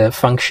into the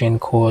function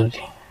called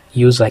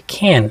user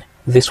can,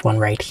 this one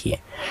right here.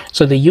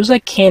 So the user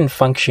can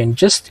function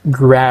just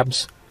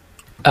grabs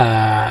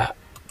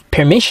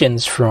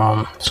permissions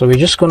from, so we're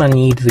just gonna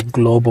need the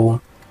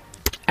global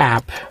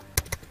app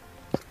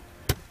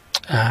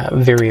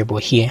variable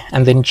here,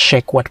 and then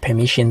check what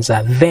permissions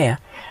are there,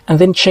 and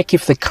then check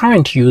if the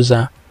current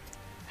user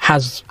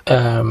has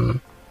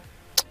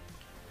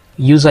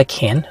user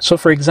can. So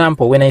for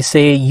example, when I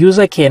say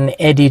user can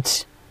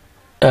edit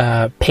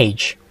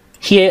page,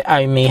 here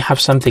I may have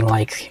something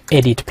like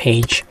edit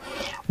page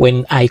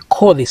when I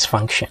call this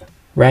function,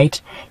 right?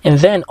 And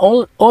then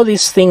all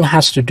this thing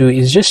has to do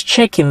is just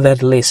check in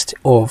that list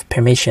of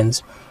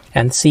permissions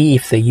and see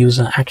if the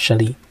user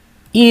actually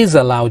is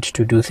allowed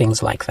to do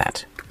things like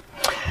that.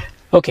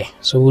 Okay,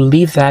 so we'll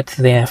leave that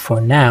there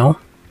for now.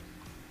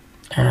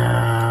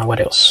 What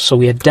else? So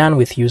we are done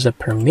with user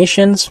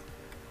permissions.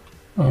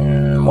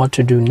 What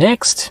to do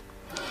next?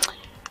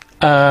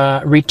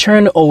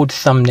 Return old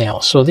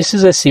thumbnail. So this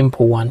is a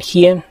simple one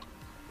here.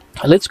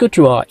 Let's go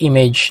to our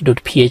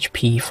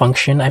image.php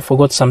function. I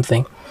forgot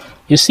something.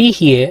 You see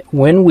here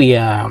when we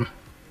are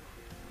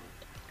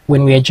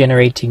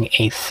generating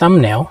a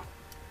thumbnail,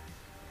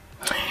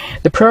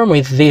 the problem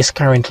with this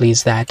currently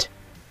is that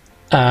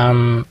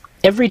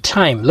every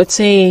time, let's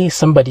say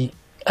somebody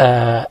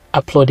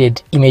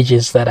uploaded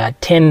images that are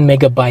 10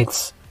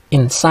 megabytes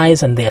in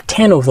size, and there are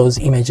 10 of those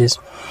images.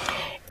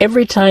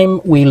 Every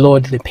time we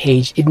load the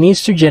page, it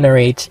needs to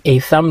generate a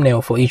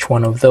thumbnail for each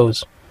one of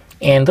those.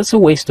 And that's a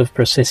waste of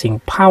processing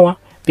power,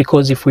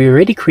 because if we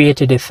already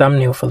created a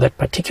thumbnail for that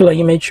particular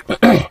image,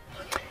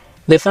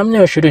 the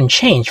thumbnail shouldn't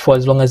change for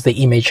as long as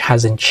the image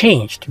hasn't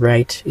changed,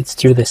 right? It's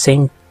still the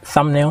same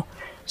thumbnail.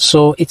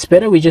 So it's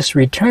better we just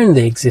return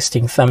the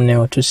existing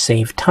thumbnail to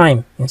save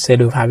time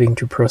instead of having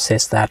to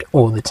process that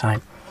all the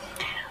time.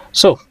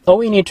 So all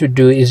we need to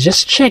do is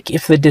just check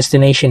if the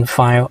destination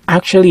file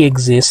actually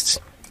exists,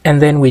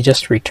 and then we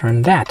just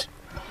return that.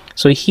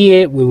 So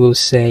here we will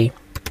say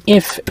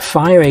if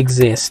file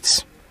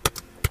exists,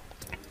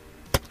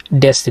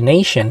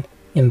 destination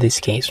in this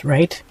case,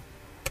 right?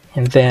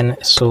 And then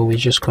so we're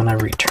just gonna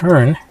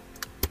return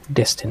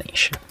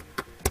destination.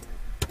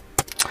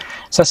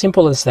 It's as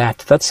simple as that.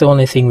 That's the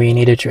only thing we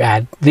needed to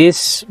add.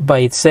 This by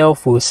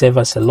itself will save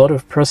us a lot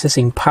of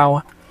processing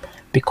power,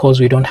 because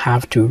we don't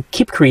have to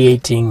keep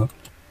creating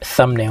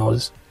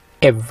thumbnails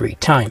every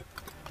time.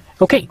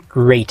 Okay,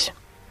 great.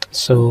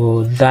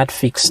 So that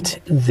fixed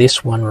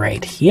this one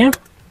right here.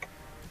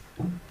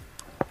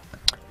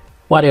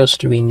 What else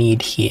do we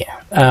need here?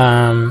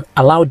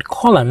 Allowed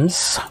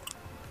columns.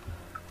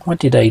 What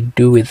did I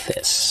do with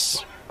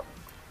this?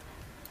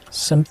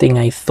 Something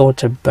I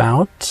thought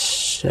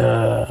about.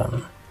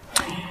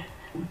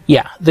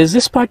 Yeah, there's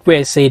this part where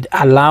I said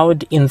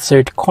allowed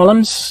insert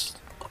columns.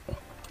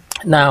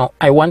 Now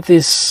I want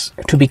this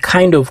to be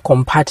kind of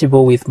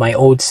compatible with my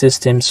old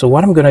system, so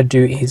what I'm going to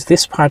do is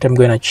this part I'm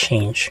going to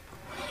change.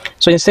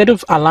 So instead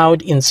of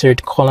allowed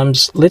insert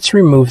columns, let's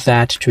remove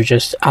that to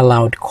just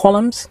allowed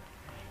columns,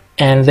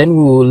 and then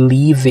we will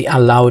leave the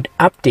allowed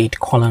update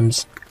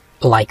columns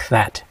like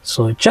that.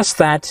 So just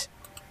that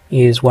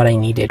is what I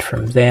needed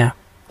from there.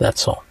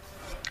 That's all.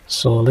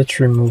 So let's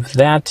remove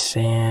that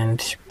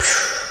and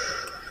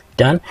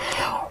done.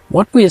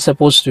 What we're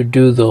supposed to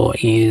do though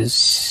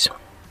is,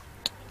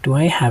 do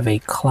I have a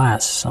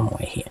class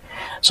somewhere here?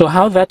 So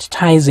how that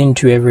ties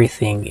into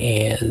everything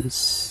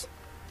is,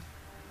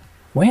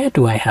 where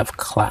do I have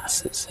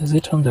classes? Is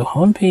it on the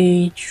home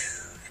page?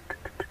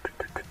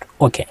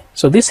 Okay,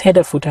 so this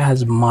header footer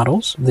has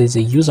models. There's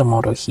a user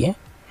model here.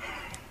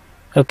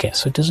 Okay,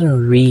 so it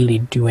doesn't really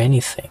do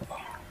anything.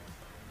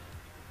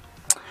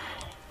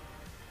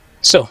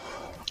 So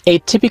a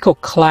typical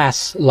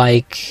class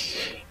like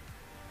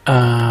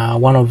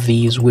one of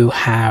these will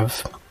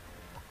have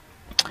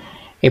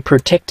a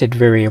protected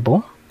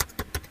variable,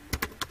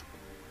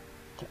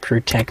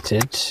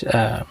 protected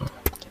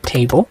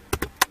table.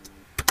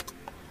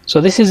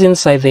 So this is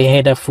inside the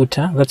header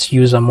footer, that's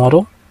user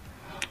model,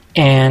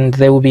 and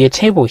there will be a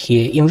table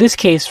here. In this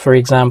case, for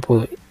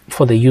example,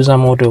 for the user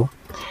model,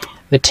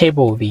 the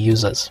table will be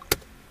users,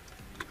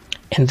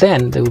 and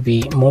then there will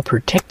be more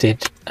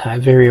protected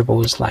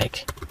variables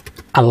like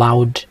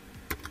allowed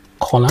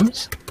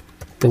columns,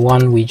 the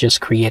one we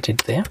just created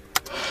there.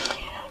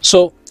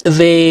 So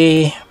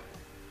the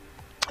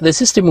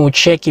system will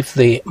check if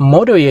the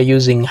model you're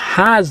using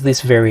has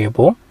this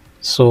variable.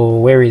 So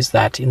where is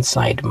that?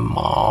 Inside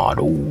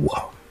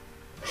model.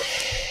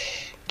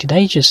 Did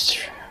I just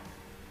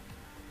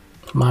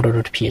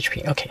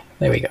model.php? Okay,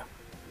 there we go.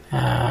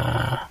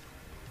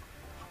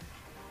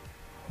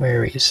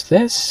 Where is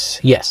this?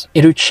 Yes,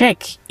 it will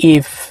check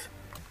if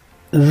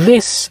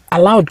this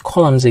allowed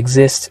columns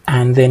exist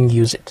and then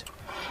use it.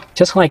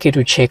 Just like it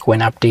will check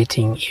when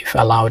updating if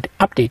allowed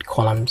update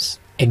columns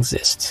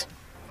exist.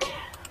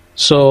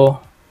 So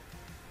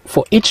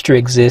for it to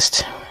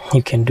exist,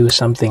 you can do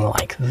something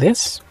like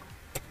this.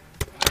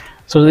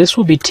 So this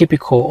will be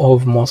typical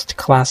of most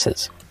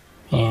classes,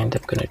 and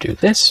I'm going to do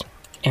this,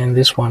 and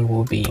this one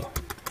will be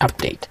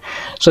update.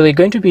 So there are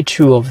going to be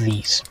two of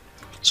these.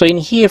 So in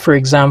here, for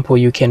example,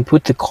 you can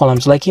put the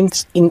columns like in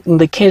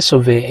the case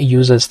of a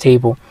users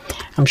table.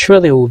 I'm sure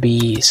there will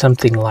be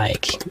something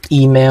like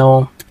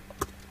email.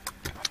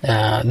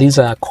 These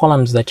are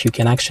columns that you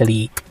can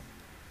actually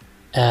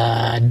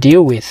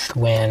deal with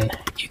when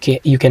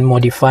you can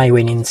modify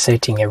when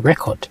inserting a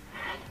record.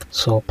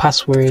 So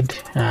password,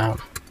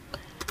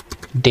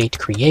 date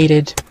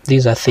created,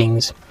 these are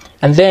things.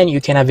 And then you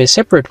can have a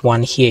separate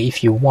one here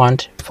if you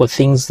want for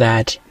things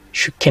that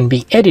can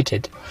be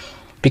edited,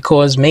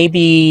 because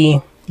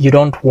maybe you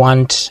don't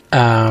want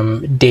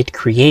date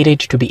created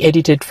to be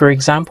edited, for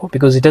example,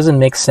 because it doesn't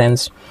make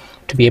sense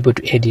to be able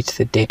to edit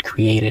the date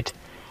created.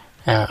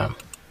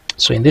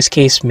 So in this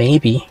case,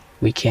 maybe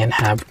we can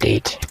have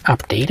date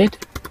updated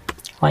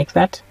like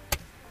that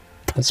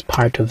as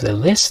part of the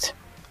list,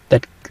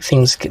 that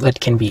things that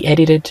can be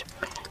edited,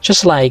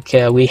 just like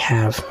we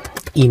have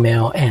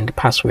email and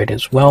password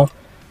as well.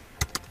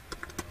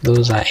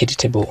 Those are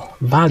editable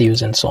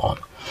values and so on.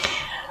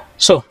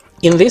 So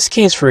in this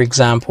case, for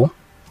example,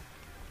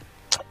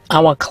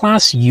 our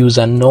class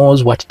user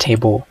knows what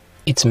table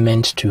it's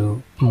meant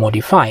to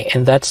modify,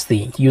 and that's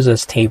the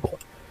users table.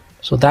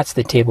 So that's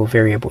the table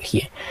variable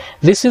here.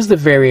 This is the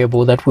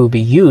variable that will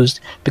be used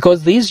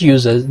because these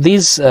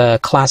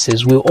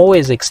classes will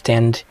always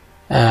extend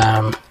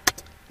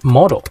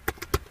model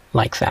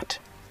like that.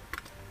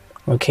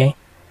 Okay,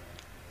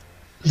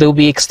 they'll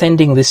be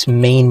extending this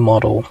main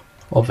model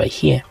over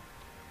here.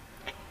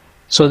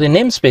 So the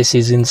namespace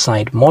is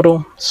inside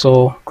model.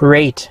 So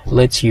great,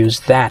 let's use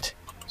that.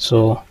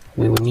 So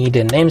we will need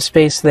a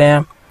namespace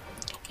there,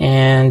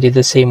 and in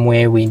the same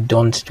way we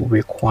don't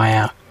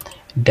require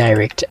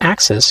direct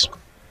access,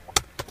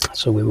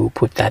 so we will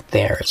put that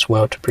there as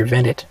well to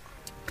prevent it.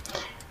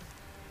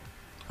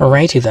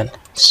 Alrighty then.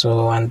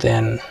 So and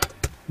then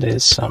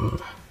there's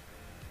some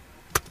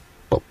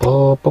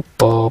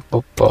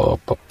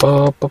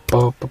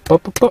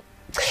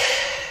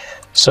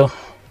so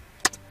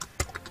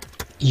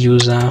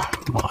user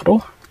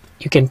model,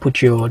 you can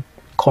put your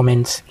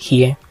comments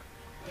here.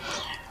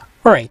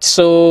 Alright,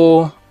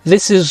 so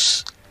this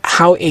is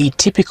how a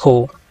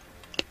typical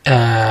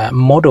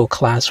model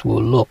class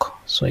will look.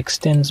 So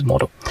extends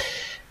model.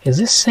 Is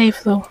this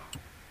safe though?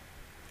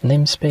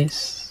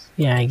 Namespace?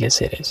 Yeah, I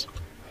guess it is.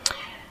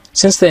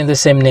 Since they're in the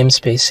same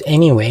namespace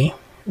anyway,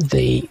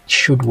 they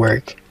should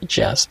work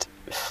just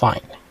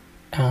fine.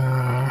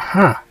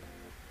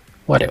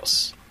 What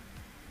else?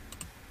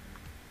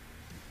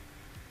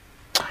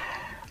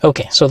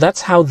 Okay, so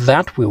that's how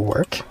that will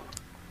work.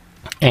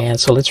 And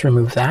so let's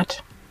remove that.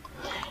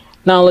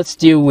 Now let's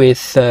deal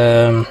with,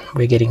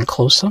 we're getting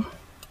closer.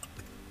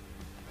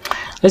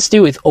 Let's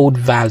deal with old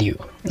value.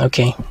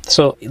 Okay,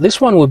 so this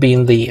one will be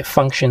in the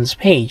functions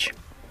page.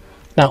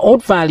 Now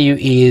old value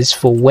is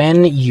for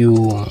when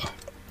you,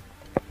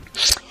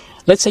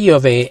 let's say you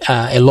have a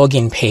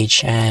login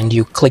page and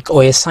you click,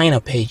 or a sign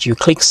up page, you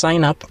click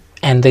sign up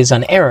and there's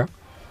an error.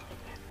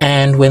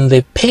 And when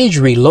the page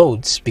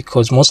reloads,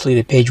 because mostly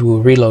the page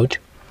will reload,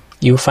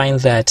 you find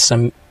that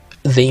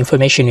the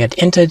information you had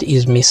entered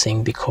is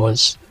missing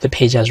because the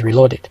page has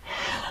reloaded.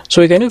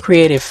 So we're going to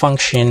create a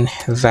function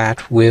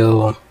that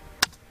will,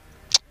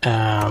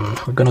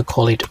 we're going to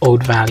call it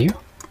old value.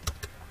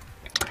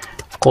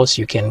 Of course,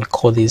 you can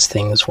call these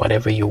things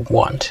whatever you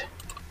want.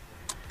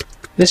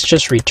 This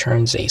just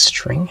returns a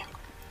string.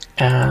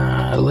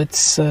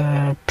 It's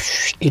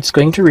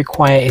going to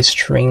require a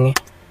string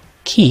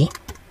key.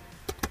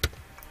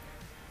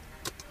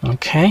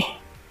 Okay.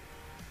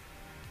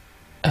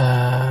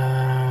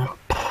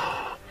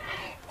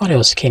 What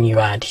else can you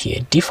add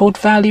here? Default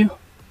value?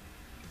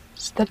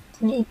 Is that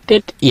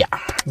needed? Yeah,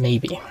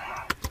 maybe.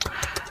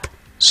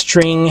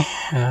 String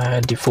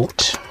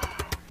default.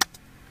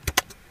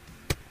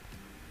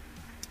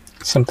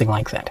 Something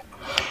like that.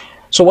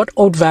 So what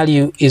old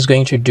value is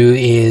going to do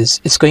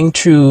is it's going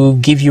to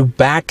give you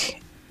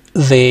back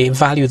the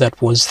value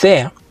that was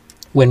there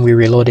when we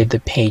reloaded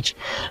the page.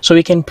 So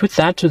we can put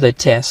that to the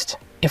test.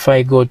 If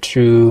I go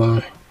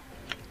to,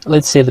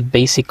 let's say, the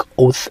basic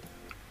auth,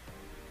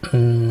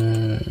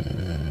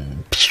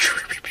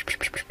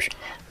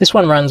 this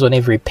one runs on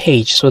every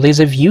page. So there's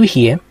a view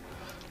here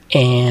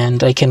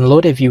and I can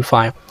load a view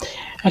file.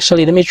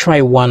 Actually, let me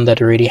try one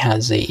that already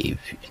has a,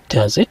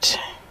 does it?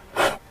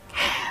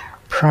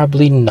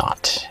 Probably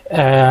not.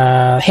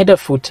 Header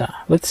footer,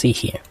 let's see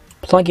here,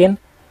 plugin.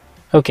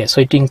 Okay,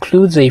 so it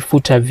includes a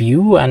footer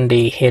view and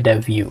a header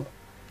view.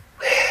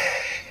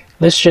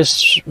 Let's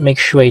just make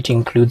sure it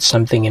includes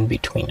something in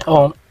between.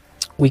 Oh,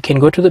 we can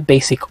go to the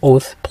basic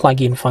auth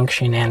plugin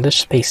function and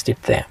just paste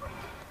it there.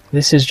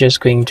 This is just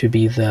going to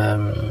be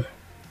the,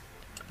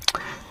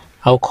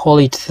 I'll call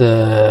it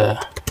the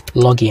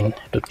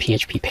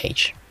login.php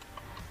page.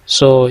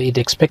 So it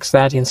expects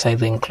that inside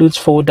the includes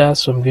folder.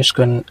 So I'm just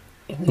going to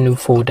new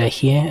folder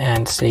here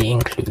and say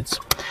includes.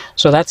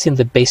 So that's in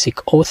the basic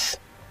auth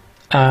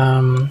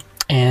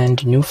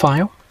and new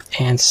file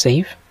and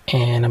save.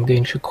 And I'm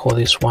going to call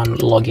this one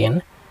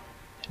login.view.php.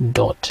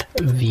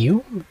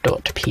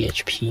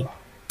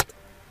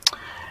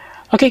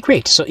 Okay,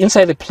 great. So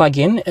inside the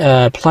plugin,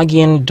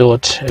 plugin.view.php.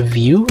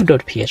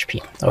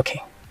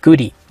 Okay,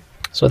 goody.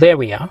 So there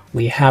we are.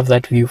 We have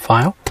that view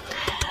file.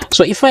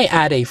 So if I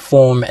add a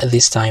form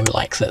this time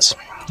like this,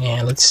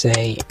 and let's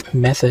say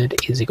method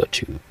is equal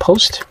to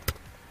post,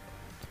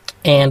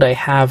 and I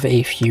have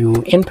a few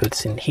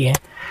inputs in here.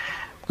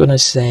 I'm going to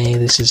say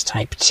this is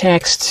type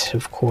text,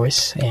 of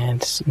course,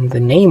 and the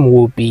name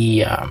will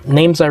be,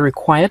 names are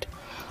required,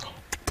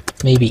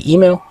 maybe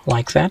email,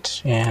 like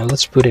that, and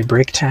let's put a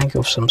break tag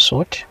of some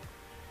sort.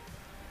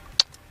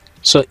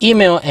 So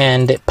email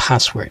and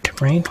password,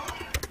 right?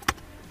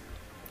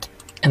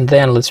 And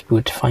then let's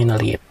put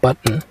finally a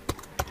button,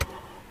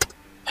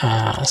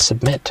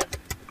 submit.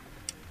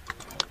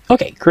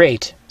 Okay,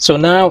 great. So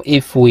now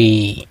if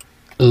we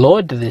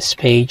load this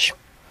page,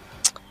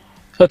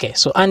 okay,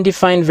 so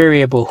undefined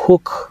variable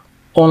hook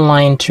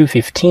online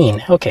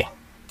 215. Okay,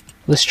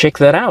 let's check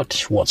that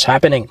out. What's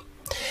happening?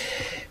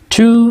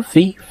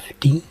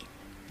 215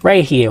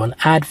 right here on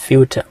add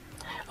filter.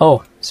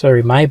 Oh,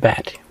 sorry, my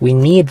bad. We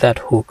need that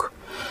hook.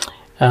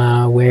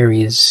 Where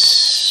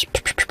is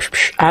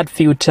add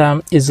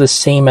filter is the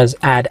same as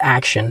add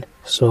action.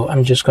 So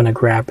I'm just going to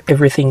grab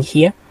everything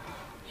here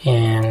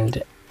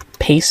and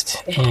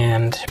paste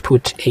and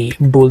put a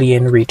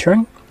boolean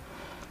return.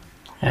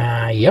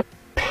 Yep,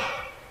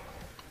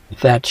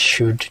 that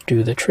should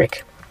do the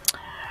trick.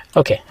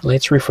 Okay,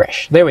 let's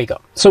refresh. There we go.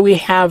 So we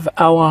have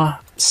our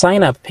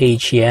sign up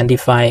page here, and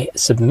if I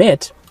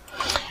submit,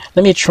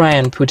 let me try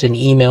and put an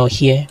email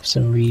here, for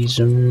some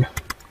reason,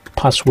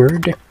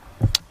 password.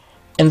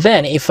 And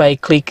then if I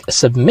click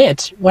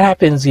submit, what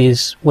happens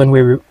is when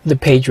the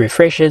page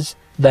refreshes,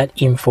 that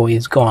info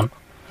is gone.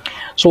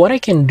 So what I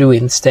can do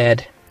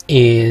instead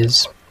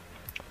is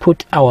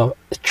put our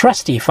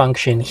trusty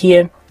function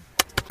here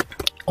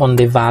on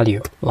the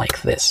value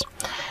like this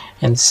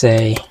and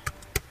say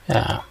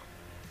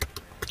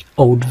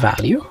old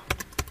value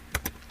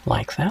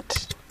like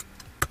that.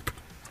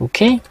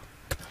 Okay,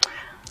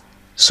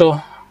 so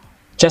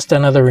just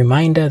another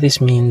reminder, this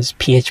means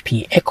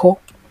PHP echo.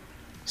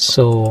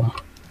 So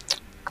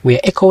we're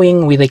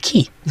echoing with a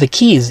key. The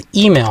key is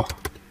email,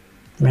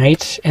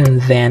 right?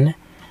 And then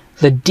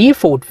the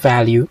default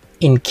value,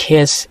 in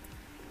case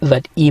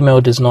that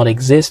email does not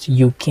exist,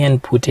 you can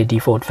put a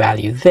default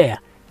value there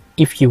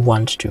if you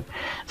want to.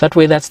 That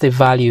way, that's the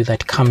value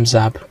that comes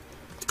up.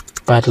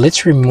 But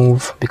let's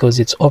remove, because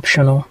it's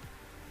optional.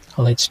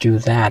 Let's do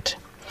that.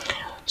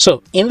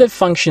 So in the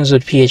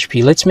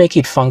functions.php, let's make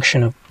it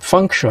functional,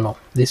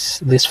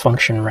 this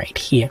function right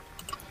here.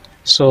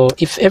 So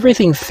if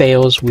everything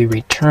fails, we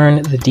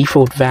return the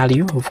default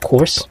value, of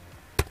course.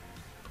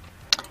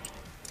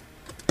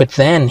 But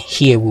then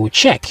here we'll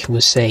check,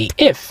 we'll say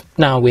if.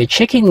 Now we're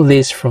checking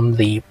this from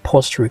the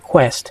post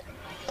request.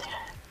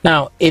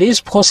 Now it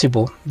is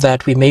possible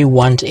that we may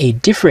want to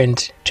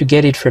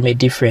get it from a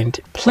different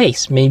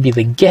place, maybe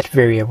the get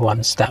variable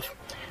and stuff.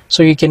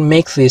 So you can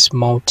make this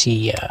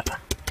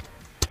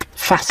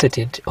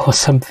multi-faceted or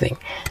something.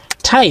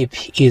 Type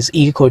is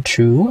equal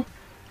to,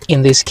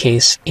 in this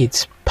case,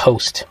 it's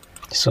post.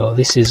 So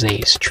this is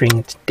a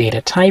string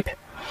data type.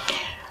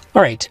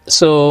 All right,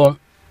 so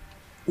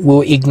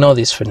we'll ignore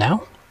this for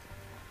now.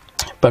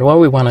 But what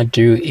we want to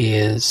do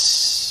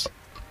is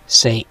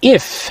say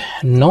if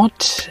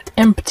not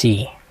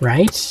empty,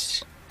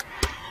 right?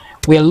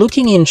 We are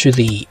looking into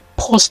the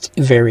post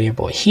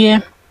variable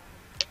here,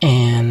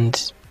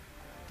 and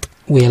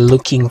we are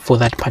looking for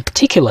that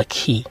particular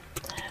key.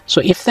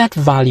 So if that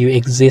value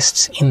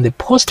exists in the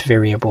post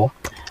variable,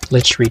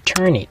 let's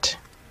return it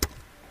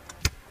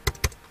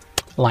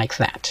like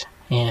that.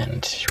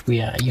 And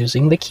we are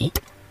using the key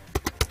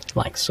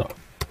like so.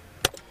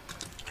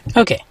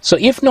 Okay, so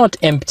if not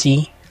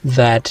empty,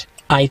 that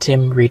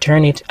item,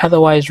 return it,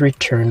 otherwise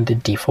return the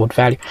default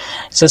value.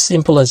 It's as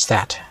simple as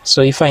that.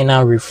 So if I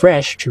now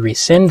refresh to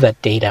resend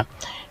that data,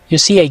 you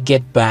see I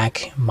get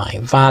back my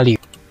value.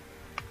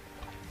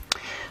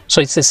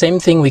 So it's the same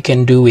thing we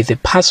can do with the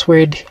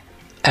password.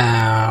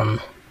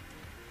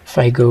 If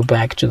I go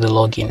back to the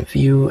login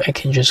view, I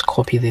can just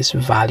copy this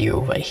value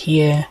over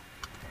here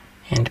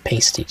and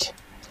paste it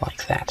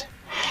like that.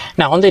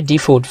 Now on the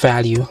default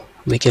value,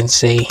 we can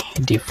say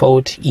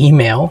default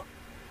email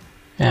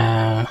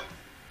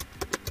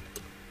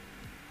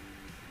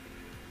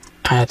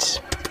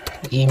at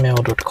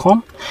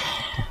email.com,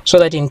 so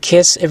that in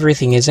case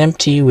everything is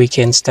empty, we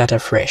can start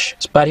afresh.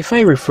 But if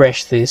I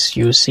refresh this,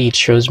 you'll see it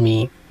shows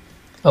me,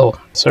 oh,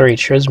 sorry, it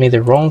shows me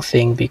the wrong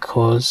thing,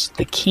 because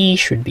the key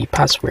should be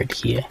password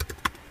here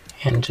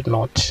and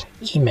not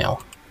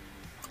email.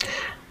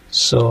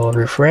 So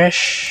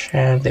refresh,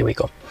 and there we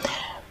go.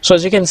 So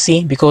as you can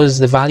see, because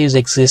the values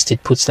exist,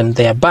 it puts them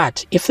there.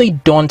 But if they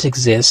don't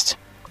exist,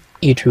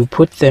 it will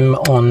put them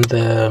on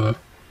the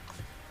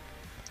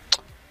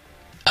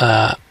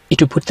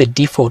it will put the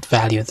default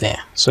value there.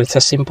 So it's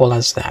as simple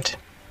as that.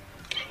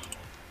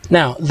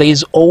 Now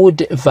there's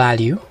old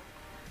value,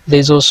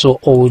 there's also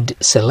old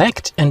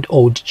select and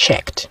old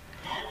checked.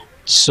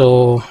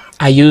 So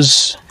I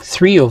use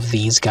 3 of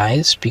these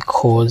guys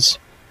because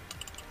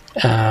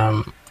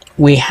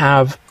we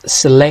have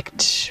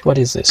select, what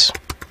is this?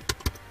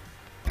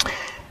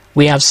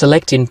 We have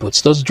select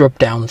inputs, those drop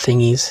down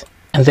thingies,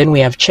 and then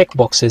we have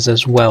checkboxes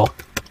as well.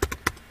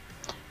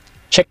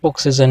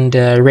 Checkboxes and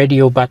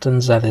radio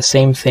buttons are the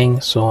same thing,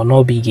 so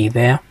no biggie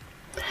there.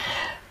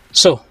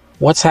 So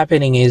what's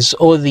happening is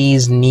all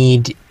these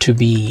need to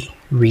be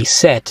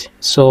reset.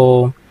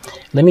 So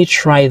let me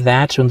try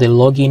that on the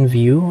login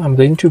view. I'm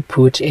going to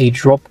put a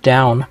drop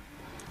down.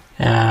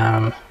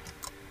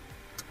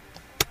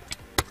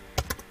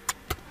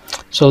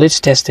 So let's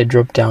test a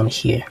drop down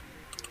here.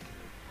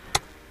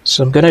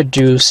 So I'm going to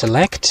do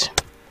select,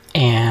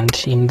 and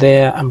in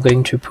there I'm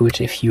going to put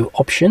a few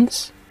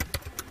options.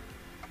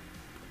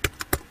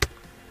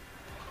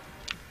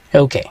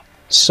 Okay,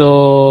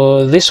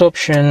 so this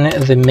option,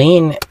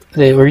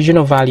 the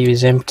original value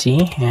is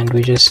empty, and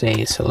we just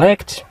say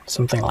select,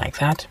 something like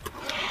that.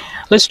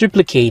 Let's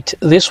duplicate.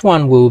 This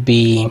one will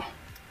be,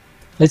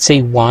 let's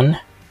say 1.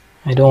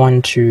 I don't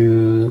want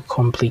to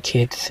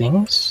complicate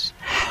things.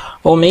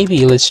 Or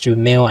maybe let's do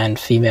male and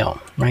female,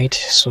 right?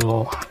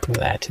 So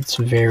that it's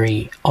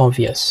very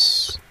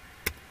obvious.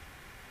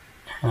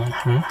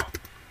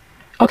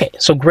 Okay,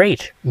 so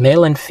great,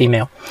 male and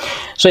female.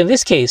 So in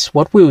this case,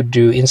 what we would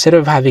do, instead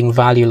of having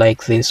value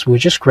like this, we'll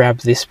just grab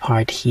this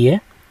part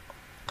here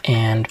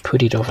and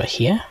put it over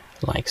here,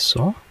 like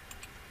so.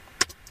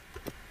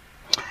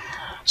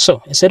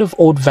 So instead of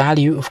old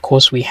value, of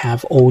course, we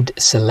have old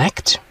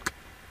select,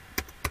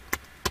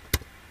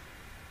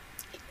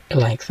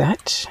 like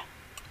that.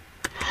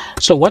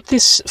 So what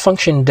this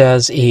function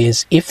does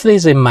is, if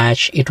there's a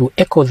match, it will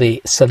echo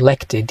the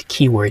selected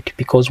keyword,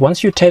 because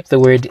once you type the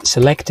word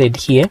selected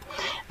here,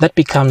 that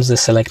becomes the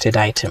selected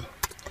item.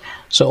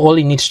 So all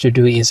it needs to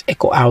do is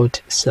echo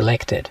out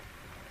selected.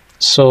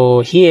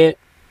 So here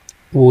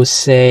we'll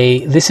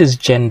say this is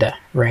gender,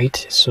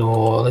 right?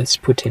 So let's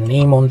put a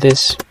name on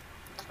this.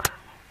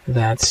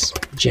 That's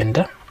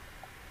gender.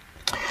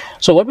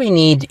 So what we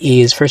need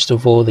is, first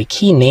of all, the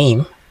key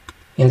name.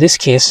 In this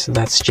case,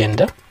 that's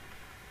gender.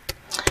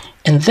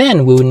 And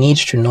then we'll need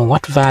to know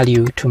what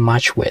value to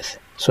match with.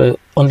 So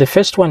on the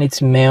first one,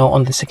 it's male.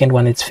 On the second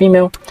one, it's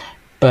female.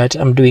 But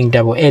I'm doing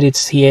double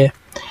edits here.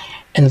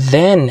 And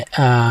then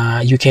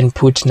you can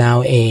put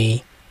now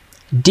a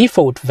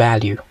default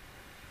value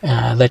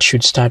that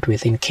should start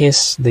with, in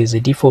case there's a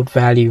default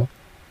value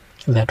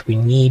that we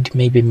need,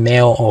 maybe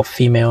male or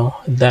female,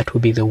 that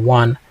would be the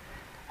one.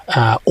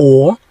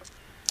 Or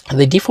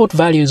the default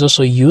value is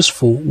also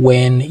useful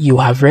when you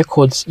have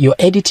records, you're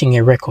editing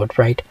a record,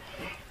 right?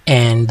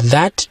 And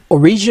that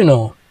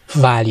original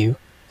value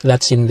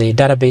that's in the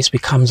database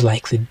becomes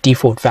like the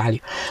default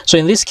value. So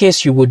in this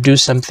case, you would do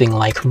something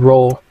like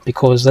row,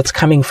 because that's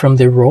coming from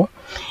the row,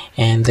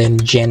 and then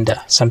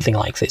gender, something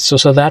like this.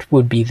 So that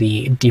would be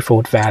the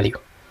default value.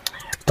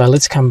 But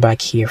let's come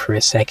back here for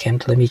a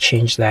second. Let me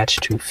change that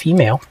to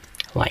female,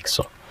 like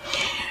so.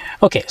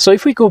 Okay, so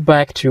if we go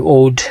back to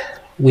old,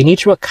 we need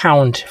to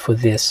account for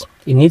this.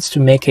 It needs to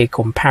make a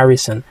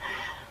comparison.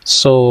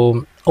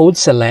 So old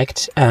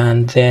select,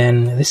 and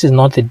then this is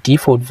not the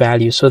default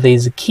value. So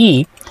there's a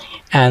key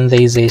and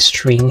there's a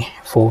string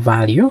for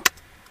value,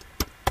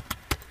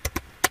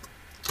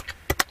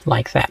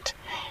 like that.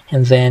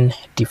 And then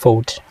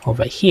default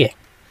over here.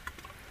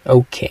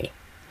 Okay.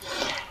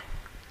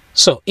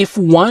 So if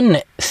one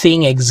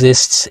thing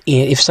exists,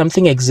 if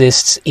something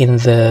exists in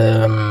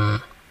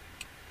the,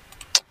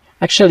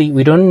 actually,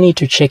 we don't need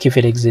to check if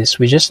it exists.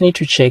 We just need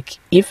to check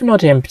if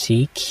not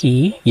empty,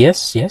 key,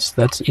 yes,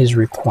 that is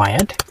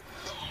required.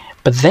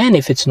 But then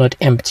if it's not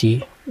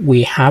empty,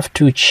 we have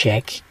to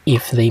check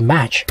if they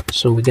match.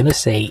 So we're going to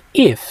say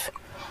if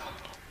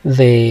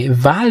the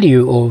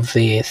value of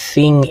the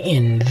thing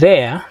in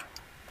there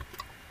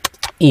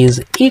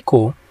is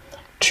equal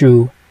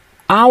to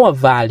our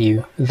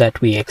value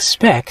that we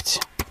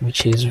expect,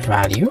 which is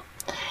value,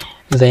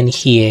 then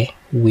here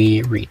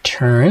we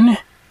return,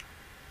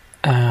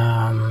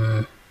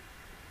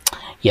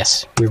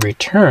 yes, we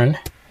return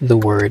the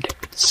word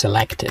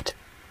selected.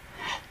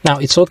 Now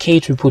it's okay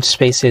to put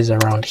spaces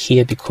around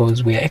here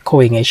because we are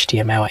echoing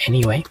HTML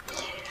anyway.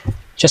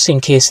 Just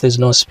in case there's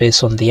no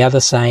space on the other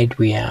side,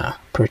 we are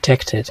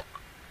protected.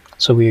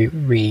 So we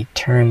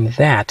return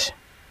that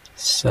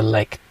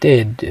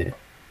selected.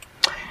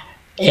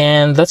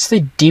 And that's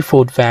the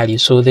default value.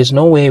 So there's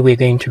no way we're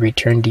going to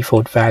return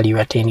default value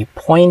at any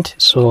point.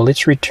 So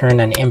let's return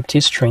an empty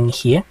string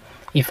here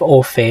if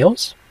all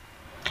fails.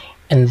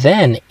 And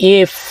then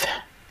if,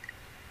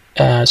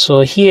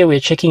 so here we're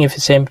checking if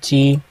it's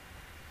empty,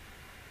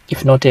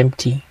 if not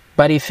empty.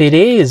 But if it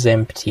is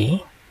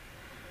empty,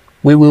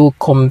 we will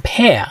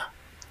compare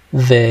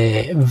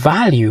the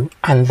value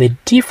and the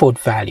default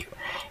value.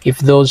 If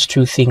those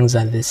two things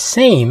are the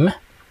same,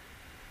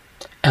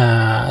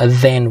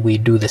 then we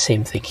do the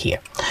same thing here.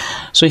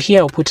 So here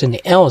I'll put an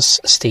else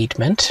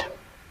statement,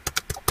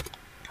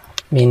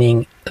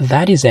 meaning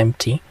that is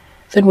empty.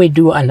 Then we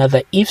do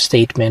another if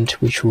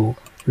statement, which will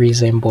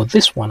resemble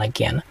this one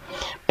again.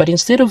 But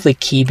instead of the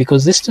key,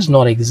 because this does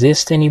not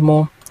exist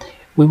anymore,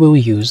 we will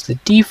use the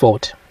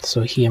default.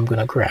 So here I'm going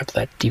to grab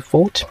that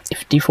default.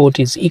 If default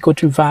is equal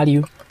to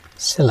value,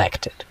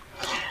 selected.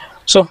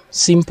 So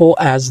simple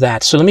as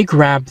that. So let me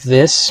grab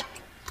this.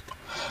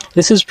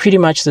 This is pretty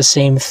much the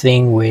same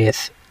thing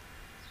with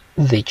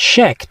the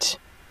checked.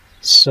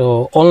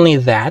 So only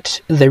that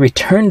the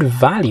returned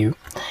value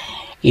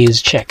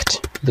is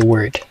checked, the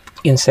word,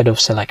 instead of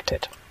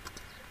selected.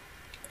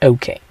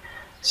 Okay,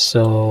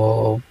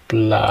 so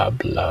blah,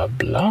 blah,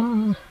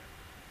 blah.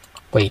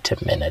 Wait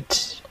a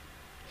minute.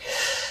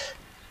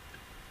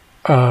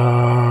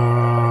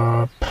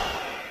 I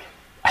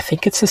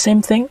think it's the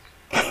same thing.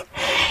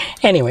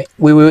 Anyway,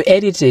 we will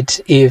edit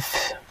it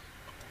if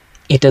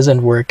it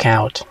doesn't work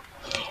out.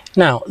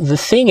 Now, the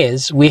thing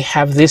is, we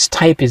have this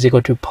type is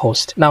equal to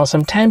post. Now,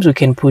 sometimes we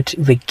can put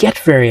the get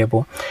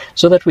variable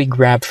so that we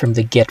grab from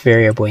the get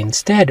variable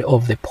instead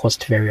of the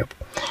post variable.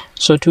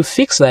 So to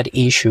fix that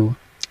issue,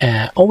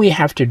 all we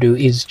have to do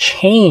is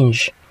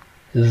change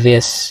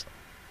this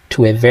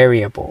to a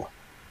variable.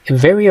 A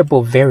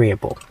variable.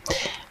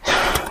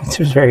 It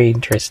was very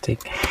interesting.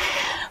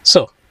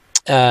 So,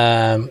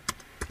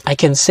 I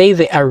can say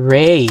the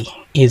array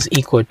is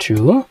equal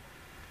to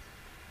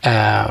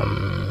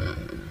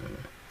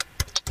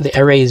the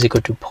array is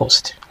equal to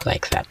post,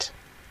 like that.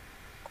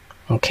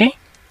 Okay,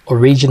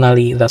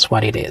 originally that's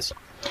what it is.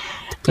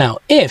 Now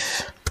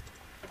if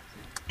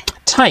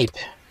type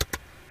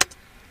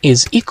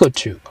is equal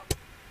to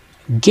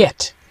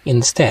get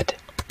instead,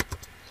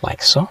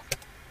 like so,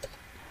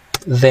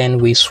 then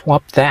we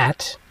swap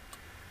that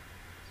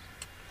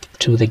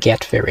to the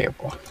get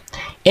variable.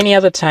 Any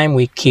other time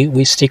we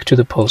stick to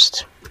the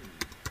post,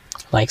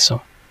 like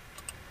so.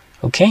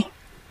 Okay,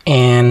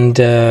 and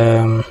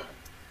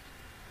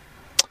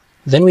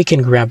then we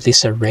can grab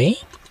this array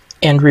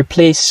and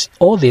replace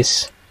all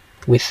this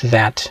with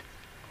that.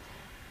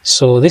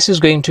 So this is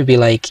going to be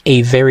like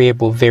a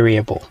variable.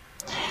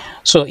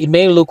 So it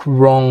may look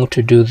wrong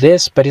to do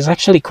this, but it's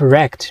actually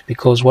correct,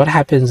 because what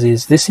happens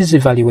is this is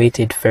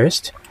evaluated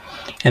first,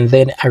 and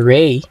then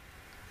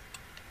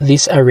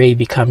this array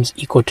becomes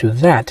equal to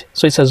that.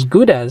 So it's as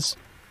good as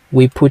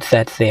we put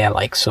that there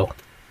like so,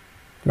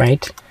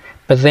 right?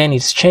 But then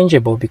it's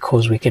changeable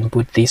because we can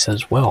put this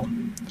as well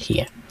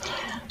here.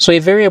 So a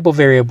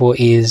variable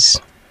is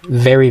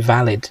very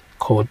valid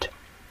code.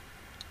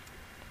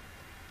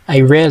 I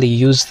rarely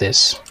use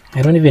this.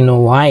 I don't even know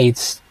why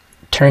it's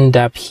turned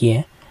up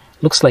here.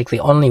 Looks like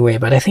the only way,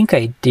 but I think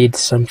I did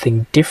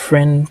something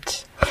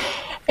different.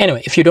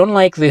 Anyway, if you don't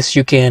like this,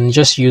 you can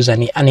just use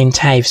an in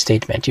type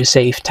statement. You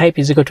say if type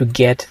is equal to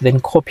get, then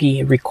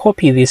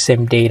recopy this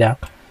same data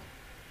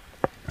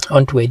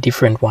onto a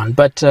different one.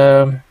 But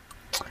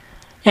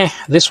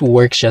this will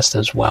work just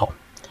as well.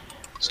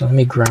 So let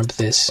me grab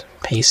this,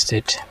 paste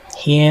it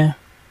here,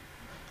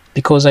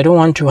 because I don't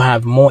want to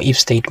have more if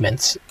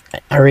statements.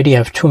 I already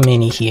have too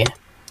many here.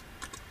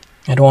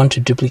 I don't want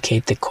to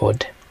duplicate the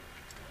code.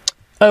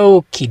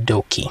 Okie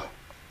dokie.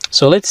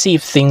 So let's see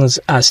if things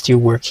are still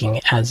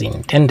working as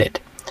intended.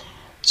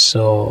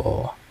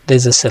 So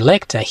there's a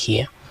selector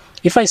here.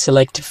 If I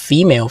select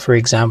female, for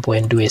example,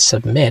 and do a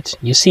submit,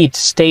 you see it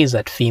stays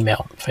at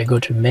female. If I go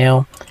to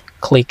male,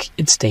 click,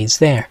 it stays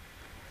there.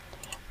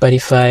 But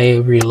if I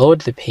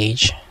reload the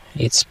page,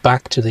 it's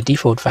back to the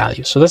default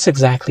value. So that's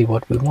exactly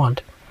what we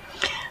want.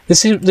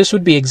 This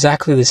would be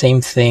exactly the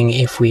same thing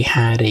if we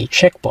had a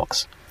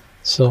checkbox.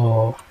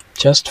 So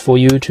just for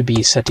you to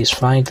be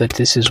satisfied that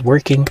this is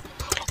working,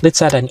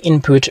 let's add an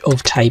input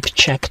of type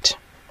checked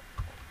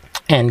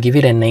and give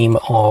it a name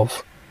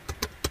of,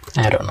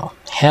 I don't know,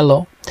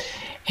 hello.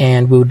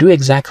 And we'll do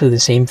exactly the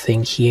same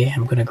thing here.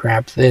 I'm going to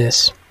grab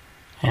this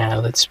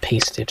and let's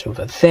paste it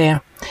over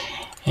there.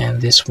 And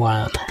this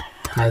one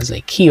has a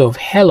key of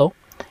hello,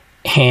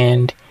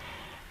 and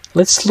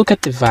let's look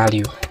at the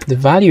value. The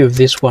value of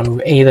this one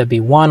will either be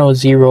 1 or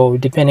 0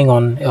 depending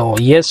on, or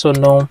yes or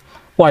no,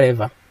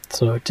 whatever.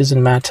 So it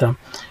doesn't matter.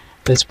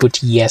 Let's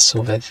put yes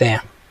over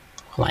there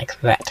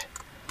like that.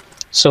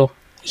 So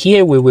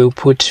here we will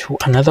put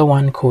another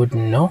one called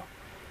no,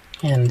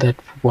 and that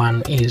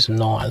one is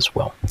no as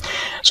well.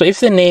 So if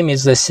the name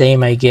is the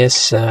same, I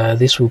guess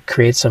this will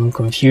create some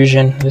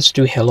confusion. Let's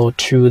do hello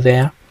 2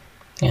 there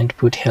and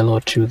put hello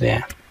 2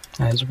 there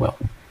as well.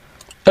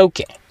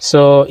 Okay,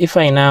 so if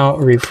I now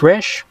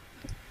refresh,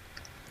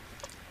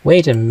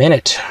 wait a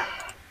minute,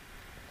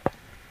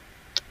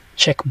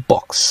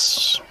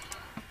 checkbox.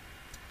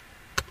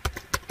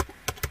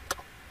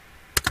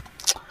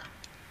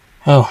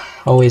 Oh,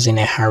 always in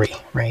a hurry,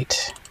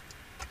 right?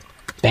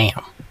 Bam.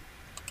 All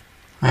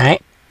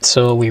right,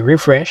 so we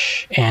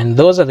refresh, and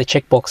those are the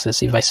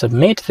checkboxes. If I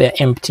submit, they're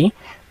empty,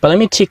 but let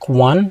me tick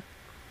one.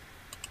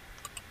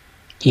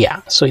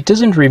 Yeah, so it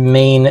doesn't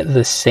remain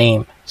the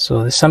same.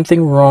 So there's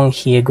something wrong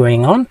here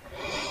going on.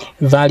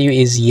 Value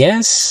is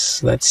yes,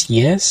 that's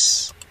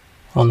yes.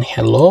 On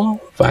hello,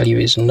 value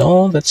is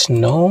no, that's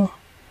no.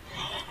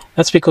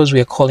 That's because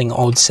we are calling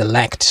odd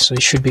select, so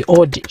it should be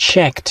odd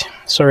checked.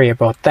 Sorry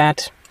about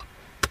that.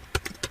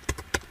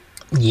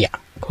 Yeah,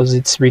 because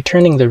it's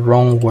returning the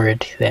wrong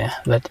word there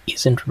that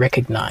isn't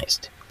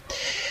recognized.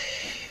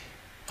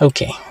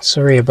 Okay,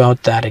 sorry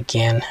about that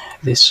again.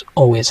 This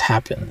always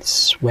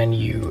happens when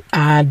you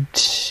add...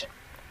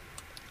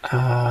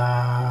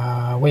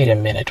 wait a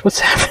minute, what's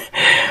happening?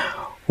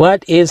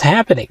 What is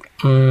happening?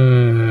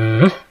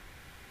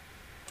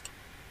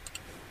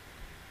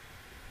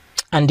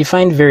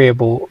 Undefined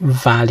variable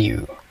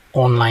value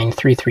on line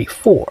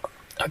 334.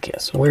 Okay,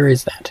 so where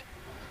is that?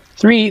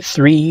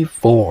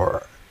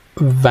 334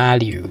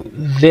 value.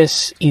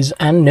 This is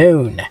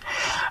unknown.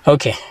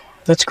 Okay,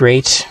 that's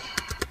great.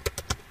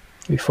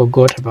 We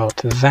forgot about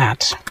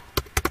that.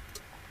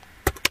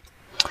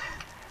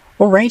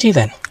 Alrighty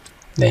then.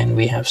 Then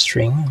we have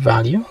string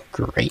value.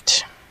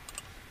 Great.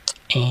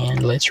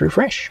 And let's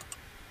refresh.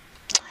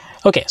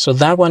 Okay, so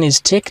that one is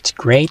ticked.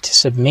 Great.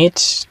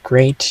 Submit.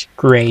 Great.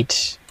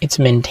 Great. It's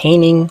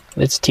maintaining.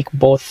 Let's tick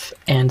both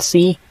and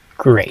see.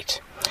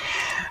 Great.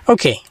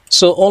 Okay,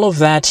 so all of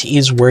that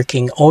is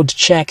working. Odd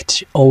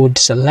checked, odd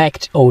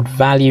select, odd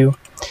value,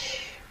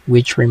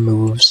 which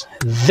removes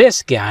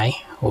this guy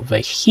over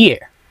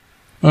here.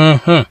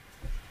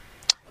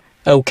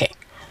 Okay,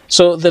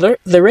 so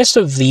the rest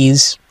of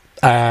these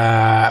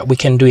we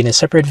can do in a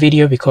separate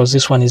video because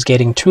this one is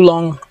getting too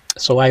long.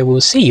 So I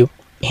will see you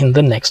in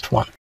the next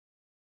one.